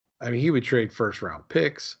 I mean, he would trade first round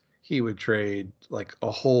picks. He would trade like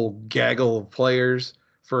a whole gaggle of players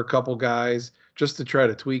for a couple guys just to try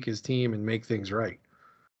to tweak his team and make things right.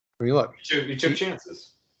 I mean, look. You took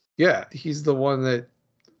chances. Yeah, he's the one that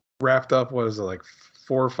wrapped up, what is it, like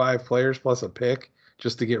 4 or 5 players plus a pick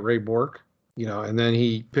just to get Ray Bourque, and then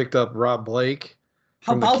he picked up Rob Blake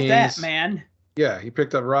from the Kings. How about that, man? Yeah, he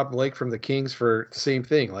picked up Rob Blake from the Kings for the same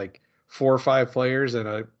thing, like 4 or 5 players and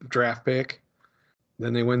a draft pick.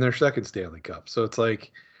 Then they win their second Stanley Cup. So it's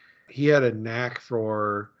like he had a knack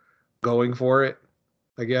for going for it,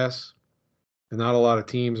 I guess. And not a lot of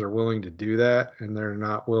teams are willing to do that, and they're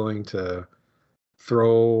not willing to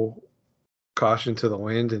throw caution to the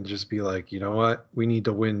wind and just be like, you know what, we need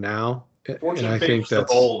to win now. And I think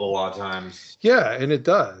that's bold a lot of times. Yeah, and it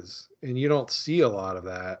does. And you don't see a lot of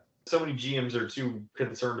that. So many GMs are too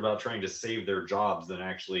concerned about trying to save their jobs than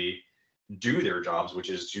actually do their jobs,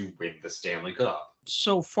 which is to win the Stanley Cup.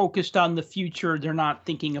 So focused on the future, they're not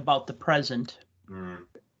thinking about the present.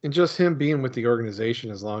 And just him being with the organization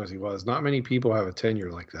as long as he was, not many people have a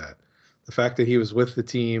tenure like that. The fact that he was with the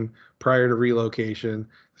team prior to relocation,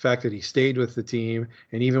 the fact that he stayed with the team,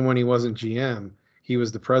 and even when he wasn't GM, he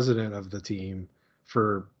was the president of the team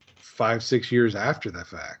for 5-6 years after that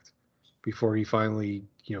fact, before he finally,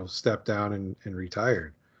 stepped down and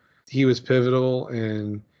retired. He was pivotal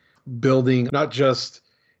in building, not just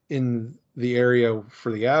in the area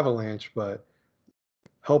for the Avalanche, but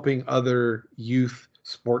helping other youth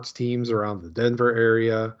sports teams around the Denver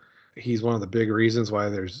area. He's one of the big reasons why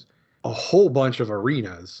there's a whole bunch of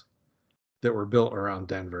arenas that were built around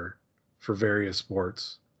Denver for various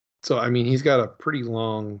sports. So, I mean, he's got a pretty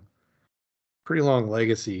long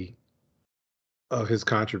legacy of his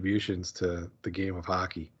contributions to the game of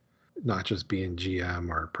hockey, not just being GM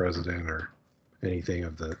or president or anything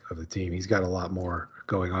of the team. He's got a lot more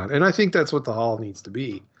going on. And I think that's what the Hall needs to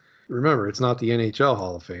be. Remember, it's not the NHL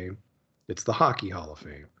Hall of Fame. It's the Hockey Hall of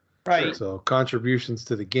Fame. Right. So contributions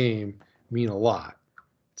to the game mean a lot.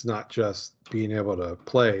 It's not just being able to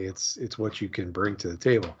play. It's what you can bring to the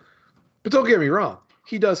table. But don't get me wrong.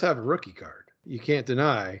 He does have a rookie card. You can't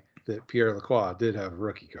deny that Pierre Lacroix did have a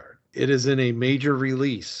rookie card. It is in a major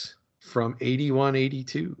release from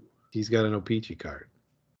 81-82. He's got an O-Pee-Chee card.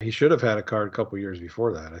 He should have had a card a couple years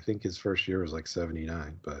before that. I think his first year was like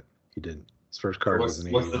 79, but he didn't. His first card was an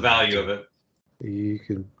 81. What's the value of it? You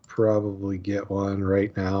can probably get one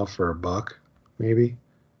right now for $1, maybe.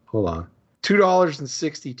 Hold on.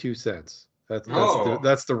 $2.62.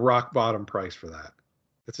 That's the rock bottom price for that.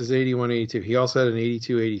 That's his 81-82. He also had an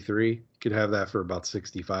 82-83. You could have that for about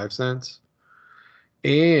 65 cents.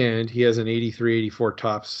 And he has an 83-84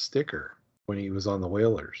 Topps sticker when he was on the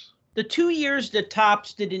Whalers. The 2 years that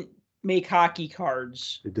Topps didn't make hockey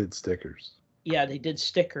cards. They did stickers. Yeah, they did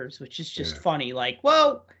stickers, which is just funny. Like,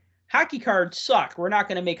 well, hockey cards suck. We're not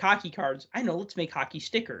going to make hockey cards. I know, let's make hockey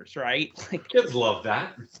stickers, right? Like, kids love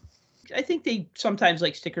that. I think they sometimes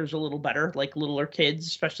like stickers a little better, like littler kids,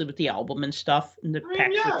 especially with the album and stuff. And the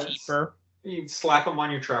packs are cheaper. You slap them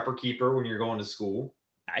on your Trapper Keeper when you're going to school.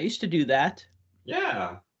 I used to do that.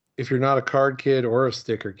 Yeah. If you're not a card kid or a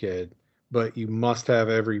sticker kid, but you must have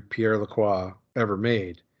every Pierre Lacroix ever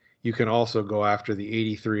made, you can also go after the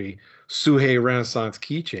 83 Suhei Renaissance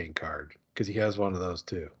keychain card, because he has one of those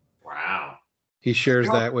too. Wow. He shares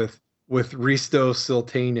that with Risto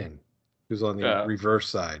Siltanen, who's on the reverse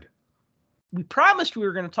side. We promised we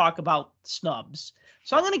were going to talk about snubs.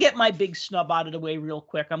 So I'm going to get my big snub out of the way real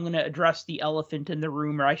quick. I'm going to address the elephant in the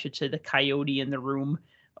room, or I should say the coyote in the room,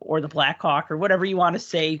 or the Blackhawk, or whatever you want to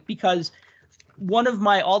say, because one of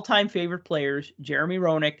my all-time favorite players, Jeremy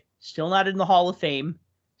Roenick, still not in the Hall of Fame.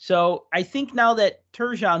 So I think now that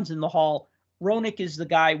Turgeon's in the Hall, Roenick is the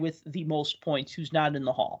guy with the most points who's not in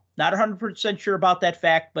the Hall. Not 100% sure about that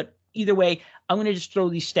fact, but either way, I'm going to just throw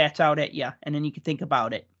these stats out at you, and then you can think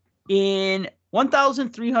about it. In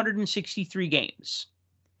 1,363 games,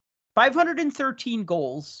 513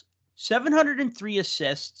 goals, 703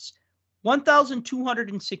 assists,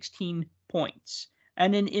 1,216 points.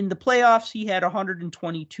 And in the playoffs, he had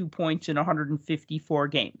 122 points in 154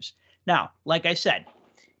 games. Now, like I said,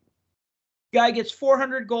 guy gets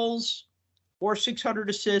 400 goals or 600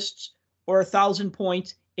 assists or 1,000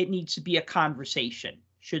 points, it needs to be a conversation.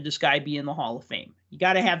 Should this guy be in the Hall of Fame? You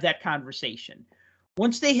got to have that conversation.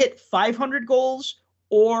 Once they hit 500 goals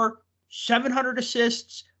or 700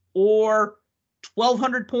 assists or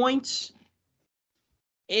 1,200 points,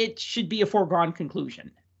 it should be a foregone conclusion.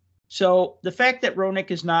 So the fact that Roenick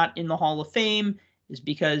is not in the Hall of Fame is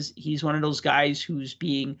because he's one of those guys who's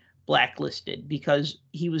being blacklisted, because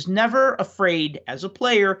he was never afraid as a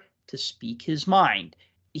player to speak his mind.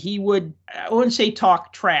 He would, I wouldn't say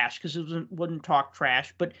talk trash, because it wouldn't talk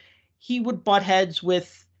trash, but he would butt heads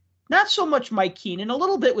with not so much Mike Keenan, a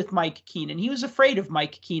little bit with Mike Keenan. He was afraid of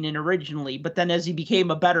Mike Keenan originally, but then as he became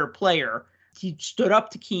a better player, he stood up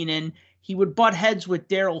to Keenan. He would butt heads with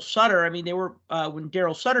Daryl Sutter. I mean, they were, when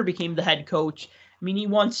Daryl Sutter became the head coach, I mean, he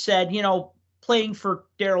once said, playing for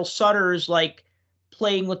Daryl Sutter is like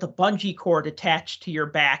playing with a bungee cord attached to your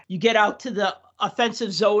back. You get out to the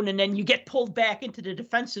offensive zone and then you get pulled back into the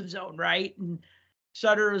defensive zone, right? And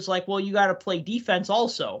Sutter was like, well, you got to play defense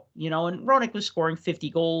also, and Roenick was scoring 50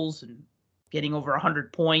 goals and getting over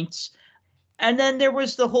 100 points. And then there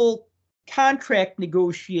was the whole contract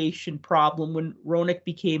negotiation problem when Roenick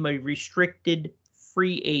became a restricted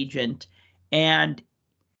free agent, and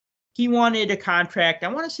he wanted a contract. I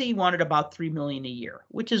want to say he wanted about $3 million a year,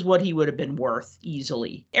 which is what he would have been worth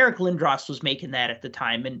easily. Eric Lindros was making that at the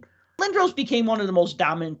time, and Lindros became one of the most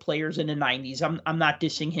dominant players in the 90s. I'm not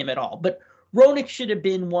dissing him at all, but Roenick should have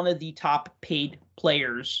been one of the top paid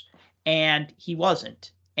players, and he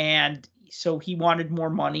wasn't. And so he wanted more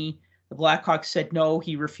money. The Blackhawks said no.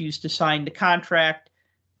 He refused to sign the contract.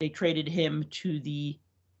 They traded him to the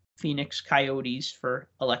Phoenix Coyotes for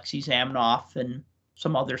Alexei Zamnov and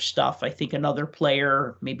some other stuff. I think another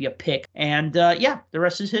player, maybe a pick. And the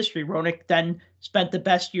rest is history. Roenick then spent the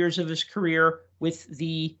best years of his career with with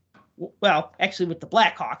the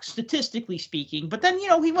Blackhawks, statistically speaking. But then,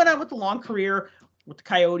 he went on with a long career with the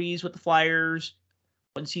Coyotes, with the Flyers,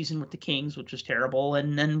 one season with the Kings, which was terrible,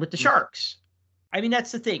 and then with the Sharks. I mean,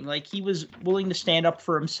 that's the thing. Like, he was willing to stand up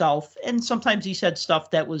for himself, and sometimes he said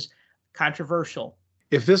stuff that was controversial.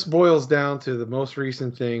 If this boils down to the most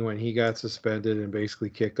recent thing when he got suspended and basically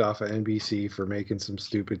kicked off of NBC for making some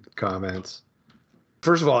stupid comments,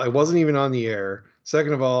 first of all, it wasn't even on the air.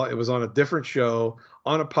 Second of all, it was on a different show,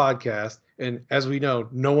 on a podcast, and as we know,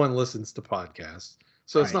 no one listens to podcasts.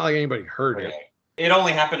 So It's not like anybody heard it. It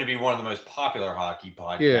only happened to be one of the most popular hockey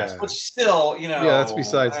podcasts, which still, that's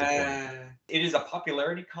besides the point. It is a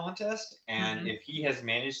popularity contest, and if he has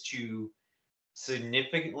managed to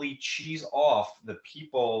significantly cheese off the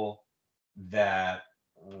people that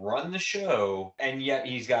run the show, and yet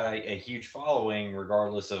he's got a huge following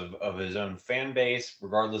regardless of his own fan base,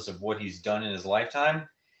 regardless of what he's done in his lifetime,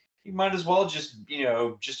 he might as well just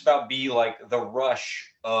about be like the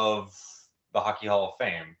Rush of the Hockey Hall of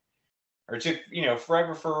Fame. Or it took,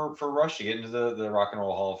 forever for Rush to get into the Rock and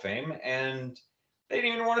Roll Hall of Fame, and they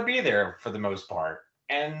didn't even want to be there for the most part.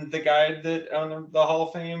 And the guy that owned the Hall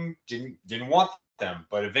of Fame didn't want them,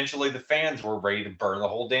 but eventually the fans were ready to burn the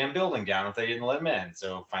whole damn building down if they didn't let them in.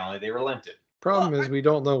 So finally they relented. Problem is we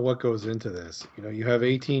don't know what goes into this. You have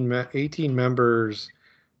 18 members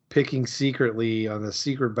picking secretly on the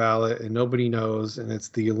secret ballot, and nobody knows, and it's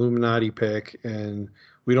the Illuminati pick, and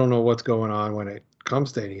we don't know what's going on when it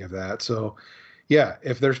comes to any of that. So yeah,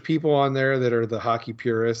 if there's people on there that are the hockey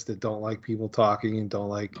purists that don't like people talking and don't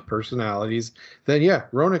like personalities, then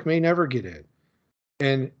Roenick may never get in.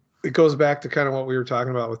 And it goes back to kind of what we were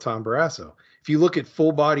talking about with Tom Barrasso. If you look at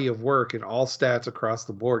full body of work and all stats across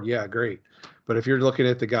the board, great. But if you're looking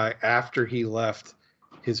at the guy after he left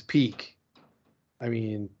his peak, I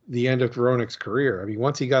mean, the end of Roenick's career,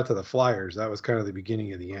 once he got to the Flyers, that was kind of the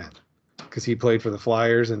beginning of the end. Because he played for the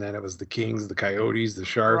Flyers, and then it was the Kings, the Coyotes, the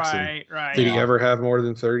Sharks. Right. Did he ever have more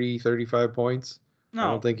than 30, 35 points? No. I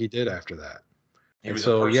don't think he did after that. He was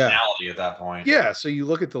a personality at that point. Yeah, so you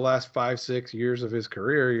look at the last 5-6 years of his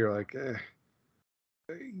career, you're like,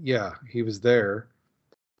 he was there.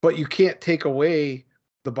 But you can't take away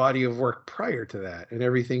the body of work prior to that and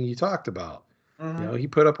everything you talked about. Mm-hmm. He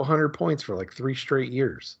put up 100 points for like 3 straight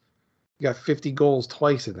years. He got 50 goals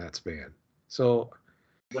twice in that span. So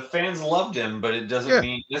the fans loved him, but it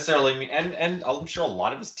doesn't necessarily mean, and I'm sure a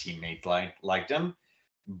lot of his teammates liked him,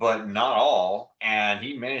 but not all. And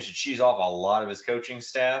he managed to cheese off a lot of his coaching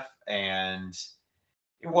staff. And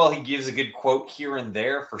while he gives a good quote here and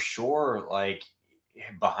there for sure, like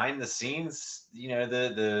behind the scenes,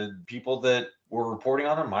 the people that were reporting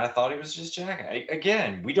on him might have thought he was just Jack.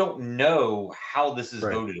 Again, we don't know how this is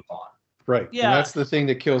voted upon. Right. Yeah. And that's the thing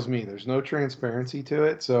that kills me. There's no transparency to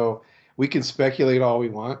it. So we can speculate all we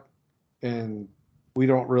want, and we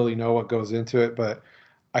don't really know what goes into it. But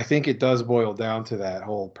I think it does boil down to that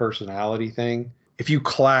whole personality thing. If you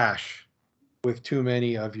clash with too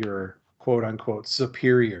many of your quote unquote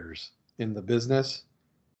superiors in the business,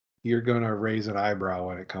 you're going to raise an eyebrow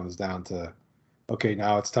when it comes down to, okay,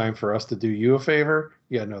 now it's time for us to do you a favor.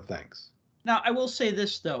 Yeah, no thanks. Now, I will say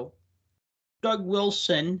this, though. Doug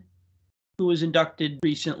Wilson, who was inducted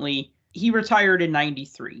recently, he retired in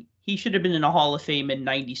 93. He should have been in a Hall of Fame in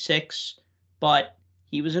 96, but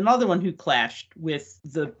he was another one who clashed with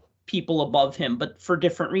the people above him, but for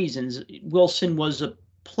different reasons. Wilson was a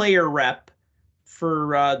player rep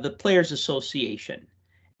for the Players Association.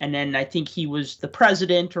 And then I think he was the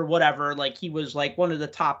president or whatever. Like, he was like one of the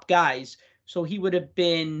top guys. So he would have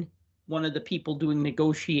been one of the people doing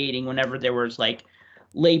negotiating whenever there was like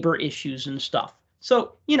labor issues and stuff.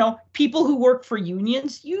 So, people who work for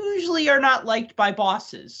unions usually are not liked by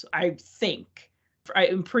bosses, I think.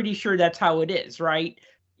 I'm pretty sure that's how it is, right?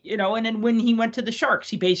 And then when he went to the Sharks,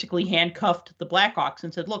 he basically handcuffed the Blackhawks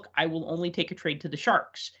and said, look, I will only take a trade to the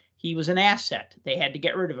Sharks. He was an asset. They had to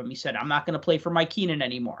get rid of him. He said, I'm not going to play for Mike Keenan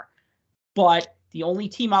anymore. But the only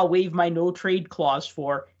team I'll waive my no trade clause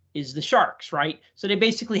for is the Sharks, right? So they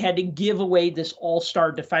basically had to give away this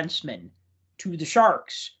all-star defenseman to the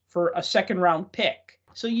Sharks for a second-round pick.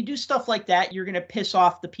 So you do stuff like that, you're going to piss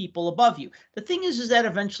off the people above you. The thing is that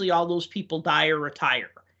eventually all those people die or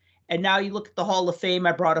retire. And now you look at the Hall of Fame.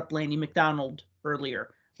 I brought up Lanny McDonald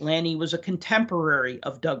earlier. Lanny was a contemporary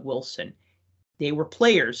of Doug Wilson. They were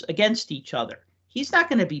players against each other. he's not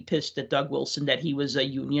going to be pissed at Doug Wilson that he was a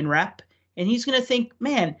union rep. And he's going to think,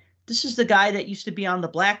 man, this is the guy that used to be on the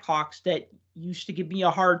Blackhawks that used to give me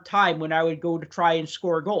a hard time when I would go to try and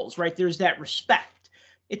score goals, right? There's that respect.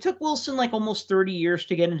 It took Wilson like almost 30 years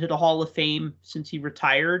to get into the Hall of Fame since he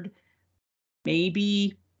retired.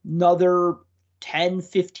 Maybe another 10,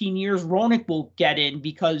 15 years, Roenick will get in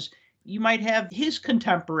because you might have his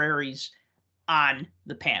contemporaries on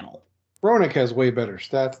the panel. Roenick has way better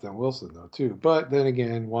stats than Wilson, though, too. But then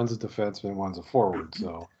again, one's a defenseman, one's a forward.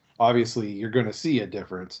 So obviously you're going to see a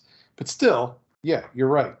difference. But still, yeah, you're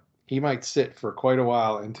right. He might sit for quite a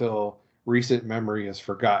while until recent memory is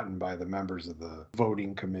forgotten by the members of the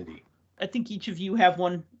voting committee. I think each of you have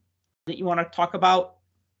one that you want to talk about.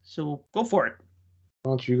 So go for it.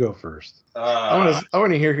 Why don't you go first? I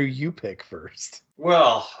want to hear who you pick first.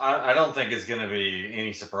 Well, I don't think it's going to be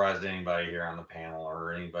any surprise to anybody here on the panel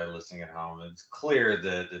or anybody listening at home. It's clear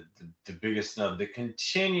that the biggest snub that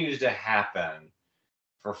continues to happen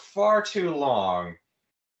for far too long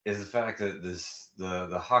is the fact that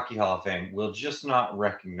the Hockey Hall of Fame will just not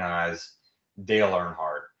recognize Dale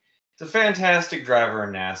Earnhardt. It's a fantastic driver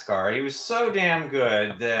in NASCAR. He was so damn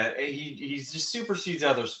good that he just supersedes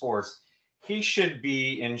other sports. He should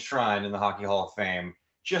be enshrined in the Hockey Hall of Fame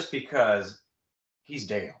just because he's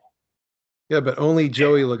Dale. Yeah, but only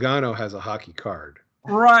Joey Logano has a hockey card.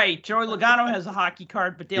 Right. Joey Logano has a hockey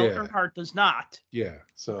card, but Dale Earnhardt does not. Yeah,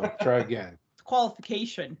 so try again. It's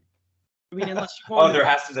qualification. I mean, unless you go there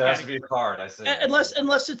has to be a card. I see.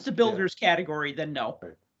 Unless it's the builders category, then no.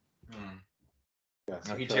 Right. Yeah,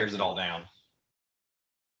 no, he tears it all down.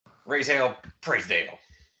 Raise hail, praise Dale.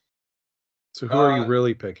 So who are you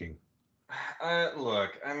really picking?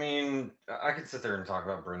 Look, I mean, I could sit there and talk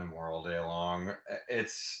about Brind'Amour all day long.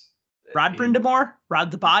 It's Rod Brind'Amour?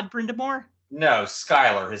 Rod the Bod Brind'Amour? No,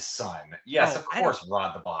 Skyler, his son. Yes, of I course,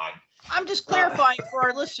 Rod the Bod. I'm just clarifying for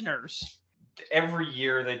our listeners. Every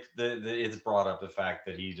year that it's brought up the fact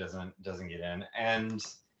that he doesn't get in, and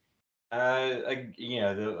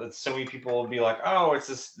so many people will be like, "Oh, it's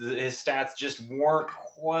just his stats just weren't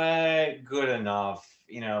quite good enough."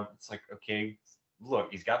 You know, it's like, okay,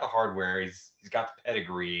 look, he's got the hardware, he's got the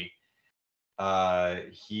pedigree.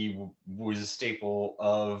 He was a staple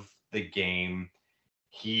of the game.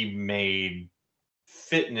 He made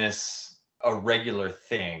fitness a regular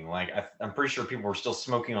thing. Like I'm pretty sure people were still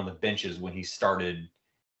smoking on the benches when he started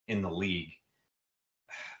in the league.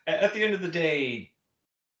 At the end of the day,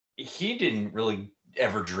 he didn't really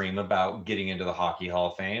ever dream about getting into the Hockey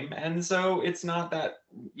Hall of Fame, and so it's not that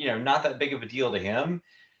big of a deal to him.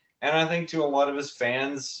 And I think to a lot of his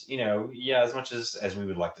fans, as much as we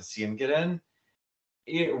would like to see him get in,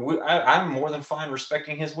 I'm more than fine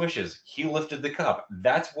respecting his wishes. He lifted the cup.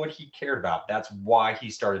 That's what he cared about. That's why he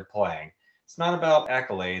started playing. It's not about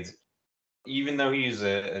accolades. Even though he's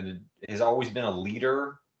has always been a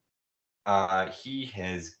leader, he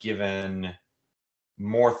has given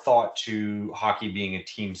more thought to hockey being a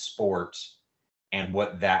team sport and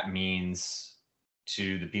what that means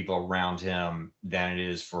to the people around him than it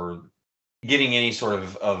is for getting any sort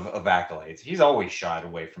of accolades. He's always shied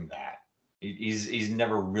away from that. He's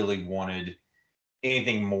never really wanted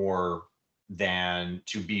anything more than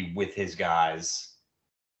to be with his guys,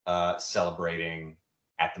 celebrating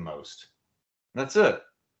at the most. That's it.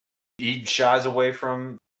 He shies away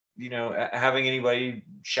from, having anybody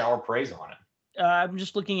shower praise on him. I'm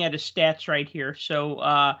just looking at his stats right here. So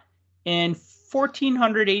in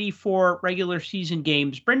 1,484 regular season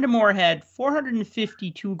games, Brind'Amour had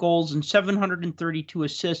 452 goals and 732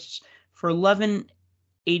 assists for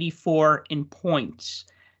 1,184 in points.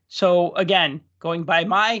 So again, going by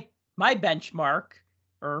my benchmark,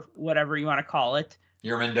 or whatever you want to call it.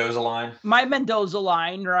 Your Mendoza line? My Mendoza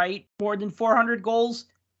line, right? More than 400 goals,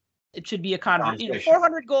 it should be a conversation.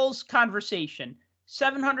 400 goals, conversation.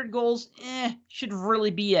 700 goals, should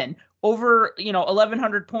really be in. Over,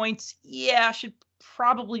 1,100 points, should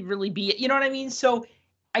probably really be it. You know what I mean? So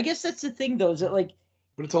I guess that's the thing, though, is that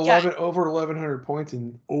But it's over 1,100 points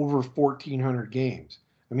in over 1,400 games.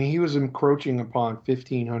 I mean, he was encroaching upon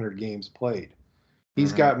 1,500 games played.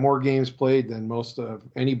 He's got more games played than most of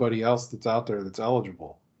anybody else that's out there that's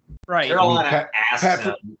eligible. Right.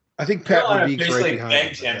 I think Pat Verbeek's basically right behind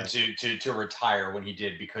begged him to retire when he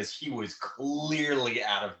did because he was clearly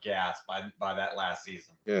out of gas by that last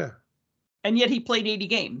season. Yeah. And yet he played 80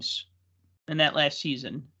 games in that last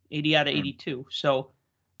season, 80 out of 82. So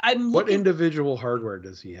what individual hardware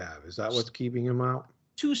does he have? Is that what's keeping him out?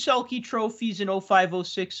 2 Selke trophies in 05,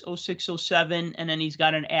 06, 06, 07, and then he's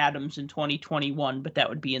got an Adams in 2021, but that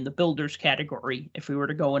would be in the builders category if we were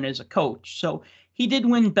to go in as a coach. So he did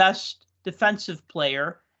win best defensive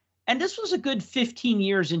player. And this was a good 15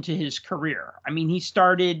 years into his career. I mean, he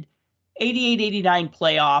started 88, 89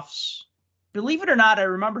 playoffs. Believe it or not, I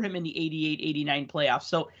remember him in the 88, 89 playoffs.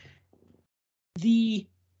 So the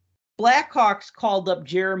Blackhawks called up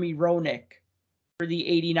Jeremy Roenick for the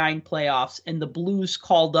 89 playoffs, and the Blues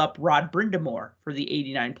called up Rod Brind'Amour for the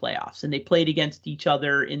 89 playoffs, and they played against each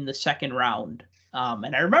other in the second round.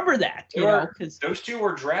 And I remember that, because those two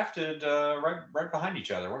were drafted right behind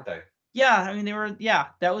each other, weren't they? Yeah, I mean, they were. Yeah,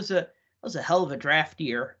 that was a hell of a draft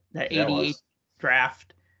year. That 88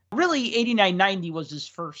 draft. Really, 89-90 was his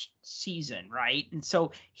first season, right? And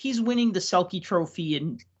so he's winning the Selke Trophy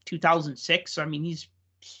in 2006. So, I mean, he's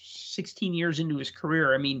 16 years into his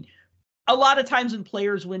career. I mean, a lot of times when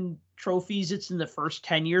players win trophies, it's in the first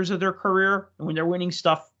 10 years of their career. And when they're winning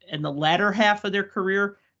stuff in the latter half of their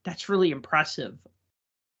career, that's really impressive.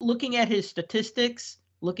 Looking at his statistics,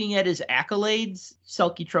 looking at his accolades,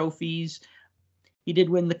 Selke trophies, he did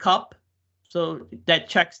win the cup. So that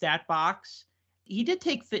checks that box. He did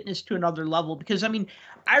take fitness to another level because, I mean,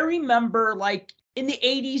 I remember like in the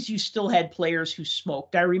 80s, you still had players who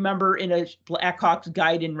smoked. I remember in a Blackhawks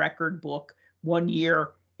guide and record book one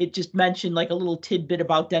year, it just mentioned like a little tidbit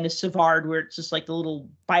about Dennis Savard where it's just like the little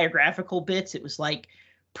biographical bits. It was like,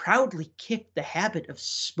 proudly kicked the habit of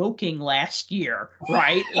smoking last year,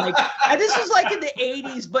 right? Like, and this is like in the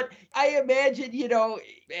 80s, but I imagine,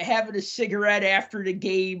 having a cigarette after the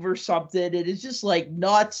game or something. And it's just like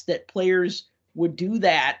nuts that players would do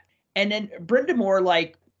that. And then Brind'Amour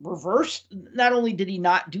like reversed. Not only did he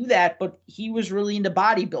not do that, but he was really into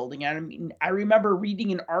bodybuilding. I mean, I remember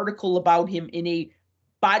reading an article about him in a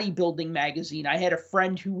bodybuilding magazine. I had a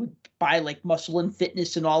friend who would buy like Muscle and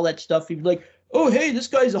Fitness and all that stuff. He'd be like, oh, hey, this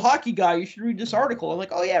guy's a hockey guy. You should read this article. I'm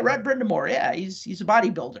like, oh, yeah, Rod Brind'Amour. Yeah, he's a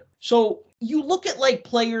bodybuilder. So you look at, like,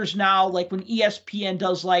 players now, like when ESPN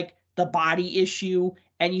does, like, the body issue,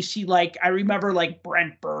 and you see, like, I remember, like,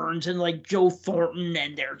 Brent Burns and, like, Joe Thornton,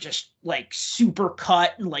 and they're just, like, super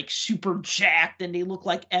cut and, like, super jacked, and they look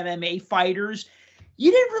like MMA fighters.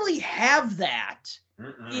 You didn't really have that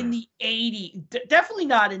in the 80s, definitely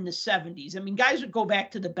not in the 70s. I mean, guys would go back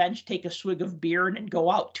to the bench, take a swig of beer, and then go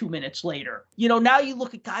out 2 minutes later. Now you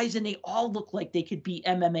look at guys and they all look like they could be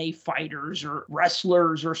MMA fighters or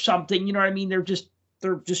wrestlers or something. You know what I mean? They're just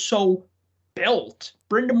so built.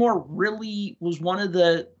 Brind'Amour really was one of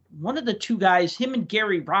the two guys, him and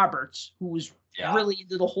Gary Roberts, who was really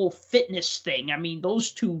into the whole fitness thing. I mean, those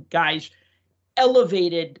two guys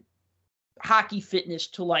elevated hockey fitness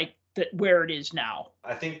to like where it is now.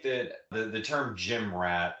 I think that the term gym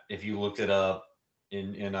rat, if you looked it up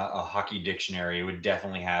in a hockey dictionary, it would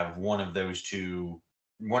definitely have one of those two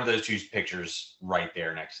pictures right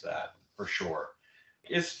there next to that for sure.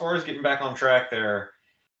 As far as getting back on track there,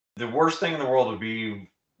 the worst thing in the world would be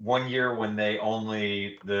one year when they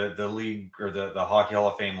only the league or the Hockey Hall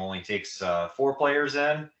of Fame only takes 4 players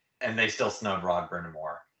in, and they still snub Rod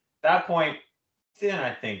Brind'Amour. At that point, then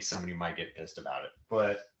I think somebody might get pissed about it,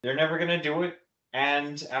 but they're never going to do it.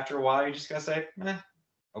 And after a while, you just got to say,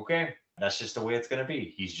 okay, that's just the way it's going to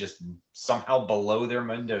be. He's just somehow below their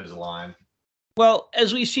Mendoza line. Well,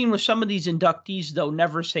 as we've seen with some of these inductees, though,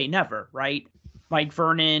 never say never, right? Mike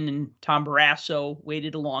Vernon and Tom Barrasso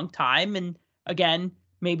waited a long time. And again,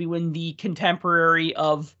 maybe when the contemporary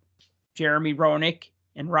of Jeremy Roenick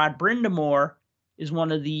and Rod Brind'Amour is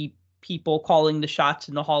one of the people calling the shots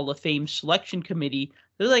in the Hall of Fame selection committee,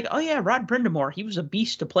 they're like, oh yeah, Rod Brind'Amour, he was a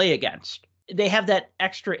beast to play against. They have that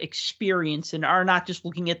extra experience and are not just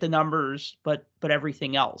looking at the numbers, but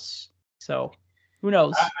everything else. So who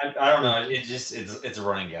knows? I don't know. It's a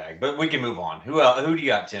running gag, but we can move on. Who do you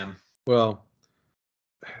got, Tim? Well,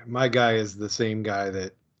 my guy is the same guy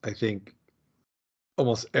that I think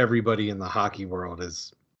almost everybody in the hockey world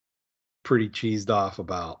is pretty cheesed off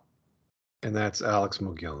about, and that's Alex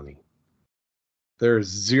Mogilny. There's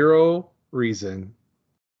zero reason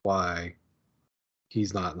why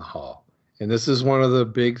he's not in the Hall. And this is one of the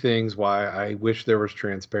big things why I wish there was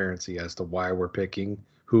transparency as to why we're picking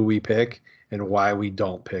who we pick and why we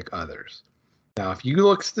don't pick others. Now, if you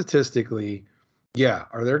look statistically,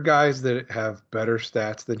 are there guys that have better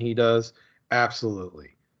stats than he does?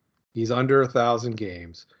 Absolutely. He's under 1,000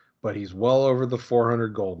 games, but he's well over the 400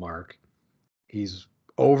 goal mark. He's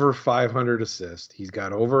over 500 assists. He's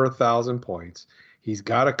got over 1,000 points. He's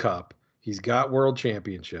got a cup. He's got world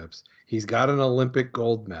championships. He's got an Olympic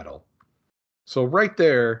gold medal. So right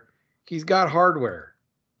there, he's got hardware.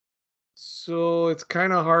 So it's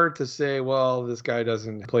kind of hard to say, well, this guy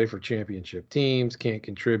doesn't play for championship teams, can't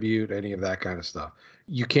contribute, any of that kind of stuff.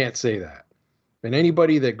 You can't say that. And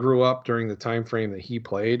anybody that grew up during the time frame that he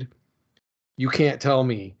played, you can't tell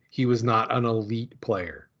me he was not an elite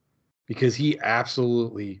player. because he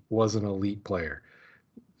absolutely was an elite player.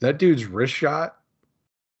 That dude's wrist shot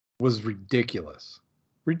was ridiculous.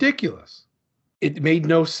 Ridiculous. It made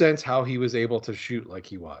no sense how he was able to shoot like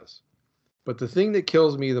he was. But the thing that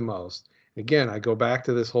kills me the most, again, I go back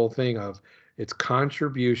to this whole thing of its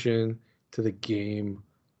contribution to the game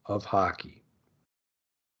of hockey.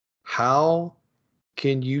 How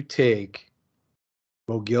can you take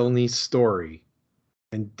Mogilny's story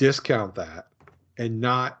and discount that and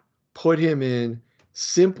not put him in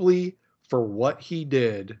simply for what he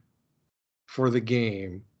did for the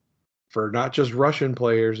game, for not just Russian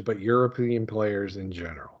players, but European players in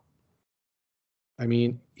general? I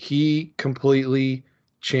mean, he completely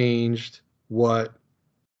changed what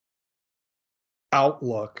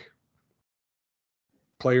outlook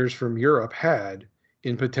players from Europe had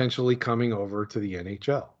in potentially coming over to the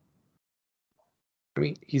NHL. I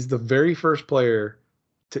mean, he's the very first player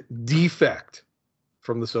to defect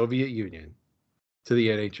from the Soviet Union to the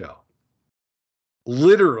NHL.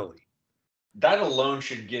 Literally. That alone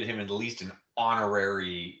should get him at least an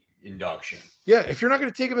honorary induction. Yeah, if you're not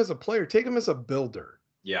going to take him as a player, take him as a builder.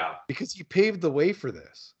 Yeah. Because he paved the way for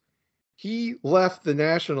this. He left the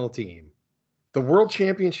national team. The World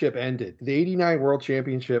Championship ended. The 89 World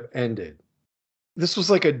Championship ended. This was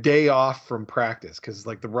like a day off from practice because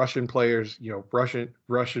like the Russian players,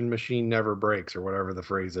 Russian machine never breaks or whatever the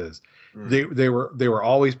phrase is. They were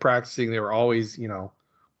always practicing. They were always,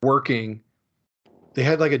 working. They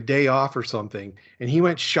had like a day off or something, and he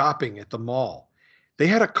went shopping at the mall. They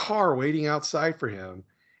had a car waiting outside for him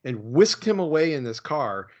and whisked him away in this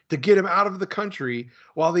car to get him out of the country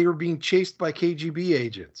while they were being chased by KGB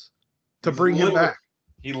agents to bring him back.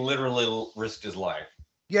 He literally risked his life.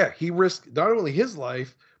 Yeah, he risked not only his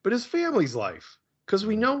life, but his family's life, because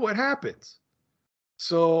we know what happens.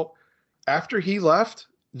 So after he left,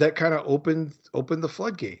 that kind of opened the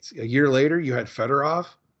floodgates. A year later, you had Fedorov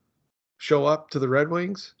show up to the Red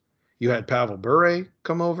Wings. You had Pavel Bure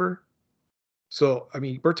come over. So, I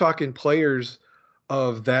mean, we're talking players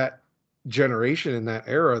of that generation in that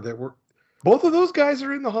era that were, both of those guys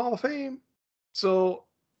are in the Hall of Fame. So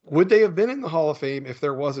would they have been in the Hall of Fame if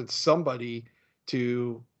there wasn't somebody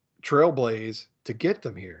to trailblaze to get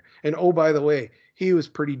them here? And oh, by the way, he was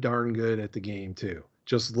pretty darn good at the game too.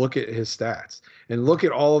 Just look at his stats and look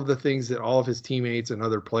at all of the things that all of his teammates and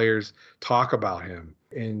other players talk about him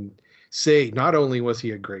and say not only was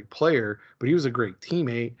he a great player, but he was a great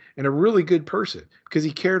teammate and a really good person because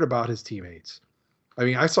he cared about his teammates. I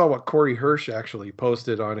mean, I saw what Corey Hirsch actually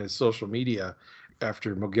posted on his social media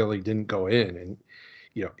after Mogilny didn't go in, and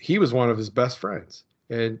he was one of his best friends.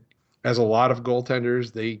 And as a lot of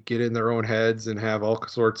goaltenders, they get in their own heads and have all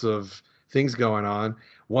sorts of things going on.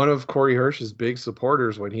 One of Corey Hirsch's big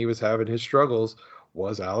supporters when he was having his struggles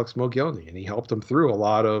was Alex Mogilny, and he helped him through a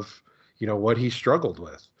lot of, what he struggled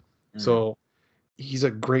with. Mm-hmm. So he's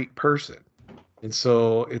a great person. And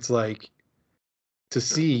so it's like to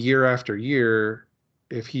see year after year,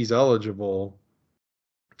 if he's eligible,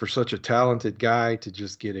 for such a talented guy to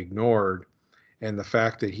just get ignored, and the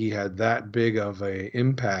fact that he had that big of a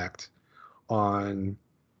impact on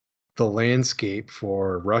the landscape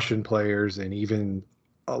for Russian players and even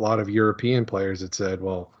a lot of European players that said,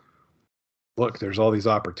 well, look, there's all these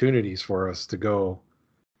opportunities for us to go,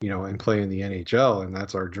 and play in the NHL. And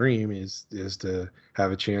that's our dream is to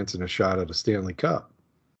have a chance and a shot at a Stanley Cup.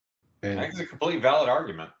 And I think it's a completely valid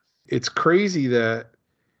argument. It's crazy that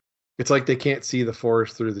it's like they can't see the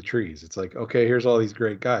forest through the trees. It's like, okay, here's all these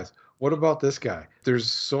great guys. What about this guy? There's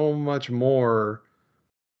so much more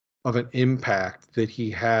of an impact that he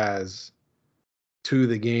has to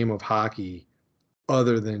the game of hockey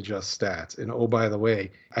other than just stats. And oh, by the way,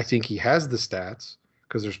 I think he has the stats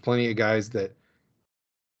because there's plenty of guys that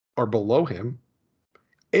are below him,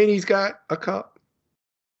 and he's got a cup,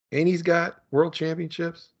 and he's got world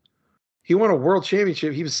championships. He won a world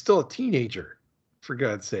championship. He was still a teenager, for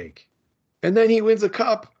God's sake. And then he wins a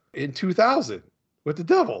cup in 2000 with the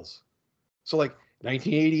Devils. So like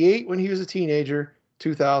 1988 when he was a teenager,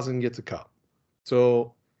 2000 gets a cup.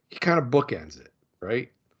 So he kind of bookends it,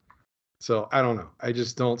 right? So I don't know. I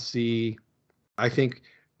just don't see. I think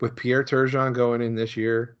with Pierre Turgeon going in this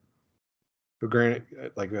year, who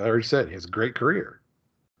granted, like I already said, he has a great career.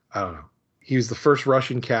 I don't know. He was the first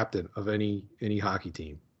Russian captain of any hockey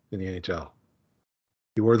team in the NHL.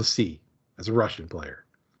 He wore the C as a Russian player.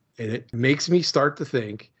 And it makes me start to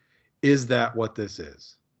think, is that what this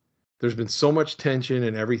is? There's been so much tension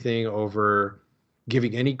and everything over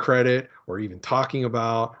giving any credit or even talking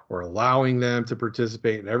about or allowing them to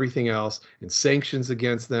participate and everything else, and sanctions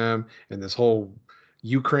against them and this whole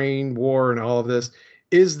Ukraine war and all of this.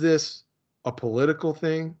 Is this a political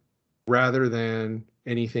thing, rather than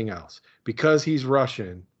anything else. Because he's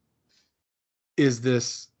Russian, is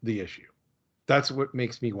this the issue? That's what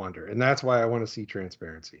makes me wonder. And that's why I want to see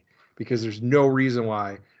transparency, because there's no reason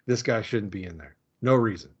why this guy shouldn't be in there. No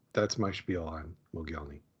reason. That's my spiel on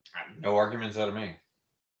Mogilny. No arguments out of me.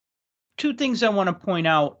 Two things I want to point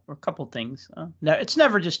out, or a couple things. No, it's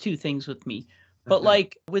never just two things with me. But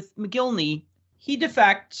like with Mogilny, he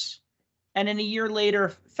defects, and then a year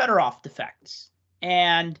later, Fedorov defects.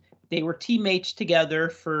 And they were teammates together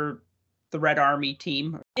for the Red Army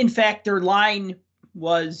team. In fact, their line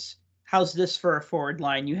was, how's this for a forward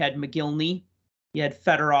line? You had Mogilny, you had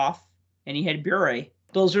Fedorov, and you had Bure.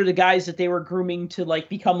 Those are the guys that they were grooming to like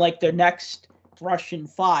become like the next Russian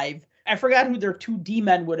five. I forgot who their two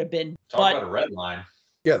D-men would have been. Talk about a red line.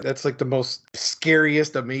 Yeah, that's like the most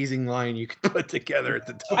scariest, amazing line you could put together at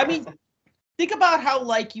the time. I mean, think about how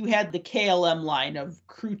like you had the KLM line of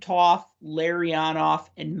Krutov, Larionov,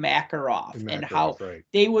 and Makarov, and how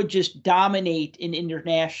they would just dominate in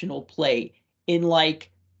international play in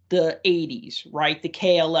like the 80s, right? The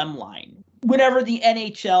KLM line. Whenever the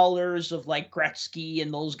NHLers of like Gretzky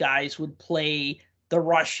and those guys would play the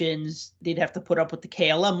Russians, they'd have to put up with the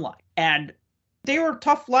KLM line. And they were a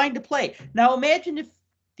tough line to play. Now imagine if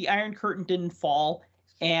the Iron Curtain didn't fall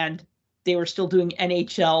and they were still doing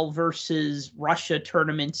NHL versus Russia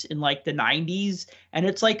tournaments in like the 90s. And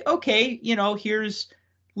it's like, okay, you know, here's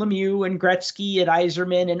Lemieux and Gretzky and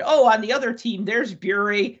Yzerman. And oh, on the other team, there's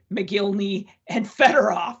Bure, Mogilny, and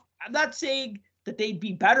Fedorov. I'm not saying that they'd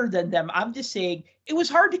be better than them. I'm just saying it was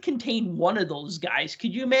hard to contain one of those guys.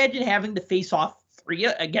 Could you imagine having to face off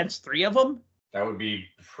against three of them? That would be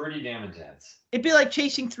pretty damn intense. It'd be like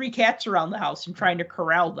chasing three cats around the house and trying to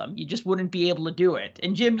corral them. You just wouldn't be able to do it.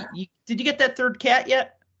 And Jim, did you get that third cat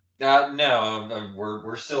yet? No,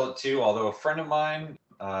 we're still at two. Although a friend of mine,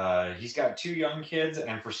 he's got two young kids,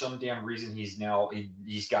 and for some damn reason he's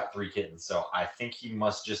got three kittens. So I think he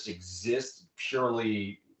must just exist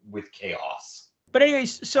purely with chaos. But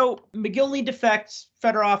anyways, so Mogilny defects,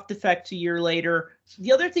 Fedorov defects a year later.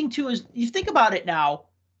 The other thing too is you think about it now.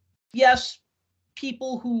 Yes,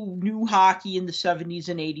 people who knew hockey in the 70s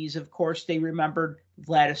and 80s, of course, they remembered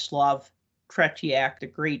Vladislav Tretiak, the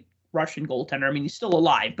great Russian goaltender. I mean, he's still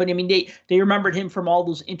alive, but I mean, they remembered him from all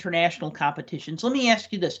those international competitions. Let me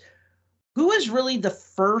ask you this. Who is really the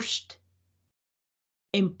first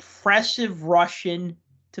impressive Russian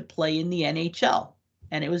to play in the NHL?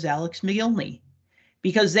 And it was Alex Mogilny.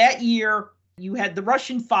 Because that year, you had the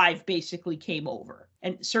Russian five basically came over.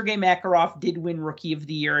 And Sergei Makarov did win Rookie of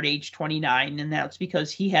the Year at age 29, and that's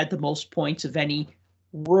because he had the most points of any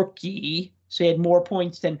rookie. So he had more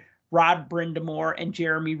points than Rod Brindamore and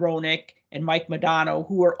Jeremy Roenick and Mike Modano,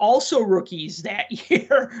 who were also rookies that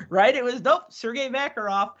year, right? It was, Sergei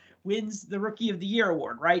Makarov wins the Rookie of the Year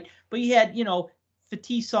award, right? But you had,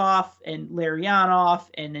 Fetisov and Larionov,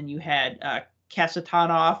 and then you had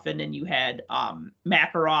Kasatonov, and then you had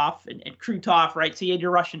Makarov and Krutov, right? So you had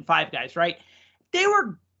your Russian five guys, right? They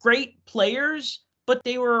were great players, but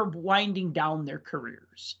they were winding down their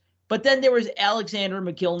careers. But then there was Alexander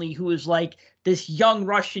Mogilny, who was like this young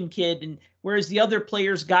Russian kid, and whereas the other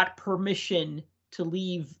players got permission to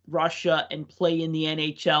leave Russia and play in the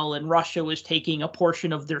NHL, and Russia was taking a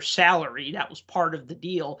portion of their salary. That was part of the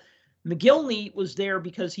deal. Mogilny was there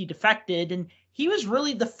because he defected, and he was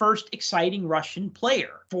really the first exciting Russian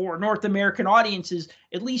player for North American audiences,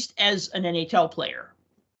 at least as an NHL player.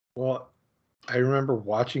 Well, I remember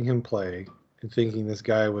watching him play and thinking this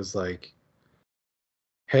guy was like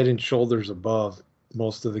head and shoulders above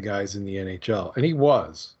most of the guys in the NHL. And he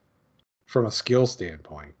was, from a skill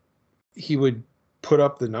standpoint. He would put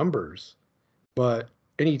up the numbers, but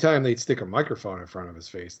anytime they'd stick a microphone in front of his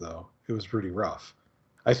face, though, it was pretty rough.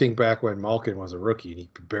 I think back when Malkin was a rookie and he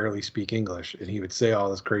could barely speak English and he would say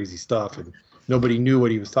all this crazy stuff and nobody knew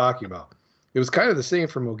what he was talking about. It was kind of the same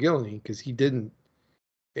for Mogilny because he didn't.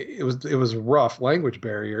 It was a rough language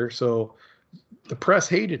barrier, so the press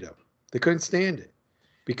hated him. They couldn't stand it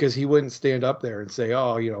because he wouldn't stand up there and say,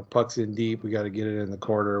 "Oh, puck's in deep. We got to get it in the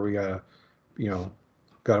corner. We got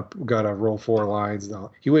to roll four lines." No,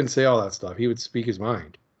 he wouldn't say all that stuff. He would speak his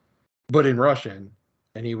mind, but in Russian,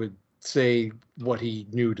 and he would say what he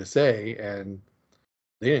knew to say, and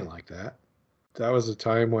they didn't like that. That was a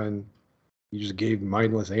time when you just gave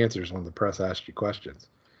mindless answers when the press asked you questions.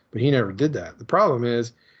 But he never did that. The problem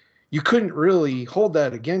is you couldn't really hold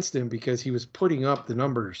that against him because he was putting up the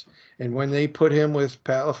numbers. And when they put him with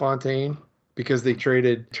Pat LaFontaine, because they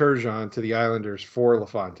traded Turgeon to the Islanders for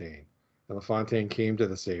LaFontaine, and LaFontaine came to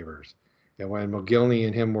the Sabres. And when Mogilny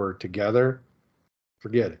and him were together,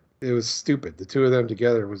 forget it. It was stupid. The two of them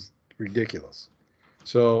together was ridiculous.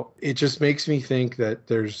 So it just makes me think that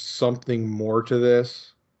there's something more to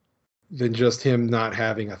this than just him not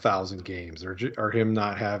having 1,000 games or him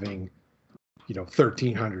not having,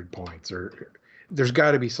 1,300 points, or there's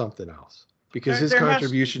got to be something else, because his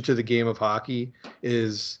contribution to the game of hockey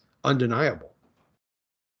is undeniable.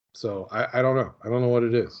 So I don't know. I don't know what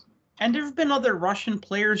it is. And there have been other Russian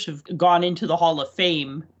players who've gone into the Hall of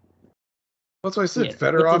Fame. That's why I said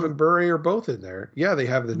Fedorov and Bure are both in there. Yeah, they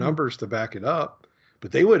have the numbers to back it up,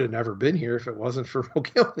 but they would have never been here if it wasn't for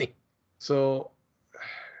Mogilny. So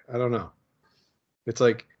I don't know. It's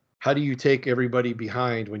like, how do you take everybody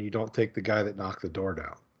behind when you don't take the guy that knocked the door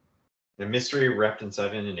down? The mystery wrapped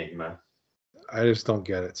inside an enigma. I just don't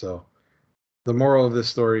get it. So the moral of this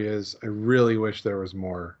story is I really wish there was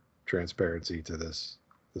more transparency to this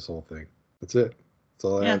whole thing. That's it. That's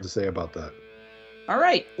all I have to say about that. All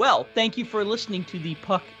right. Well, thank you for listening to the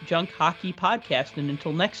Puck Junk Hockey Podcast. And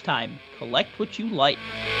until next time, collect what you like.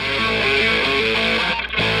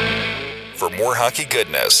 For more hockey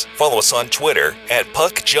goodness, follow us on Twitter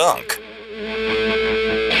 @PuckJunk.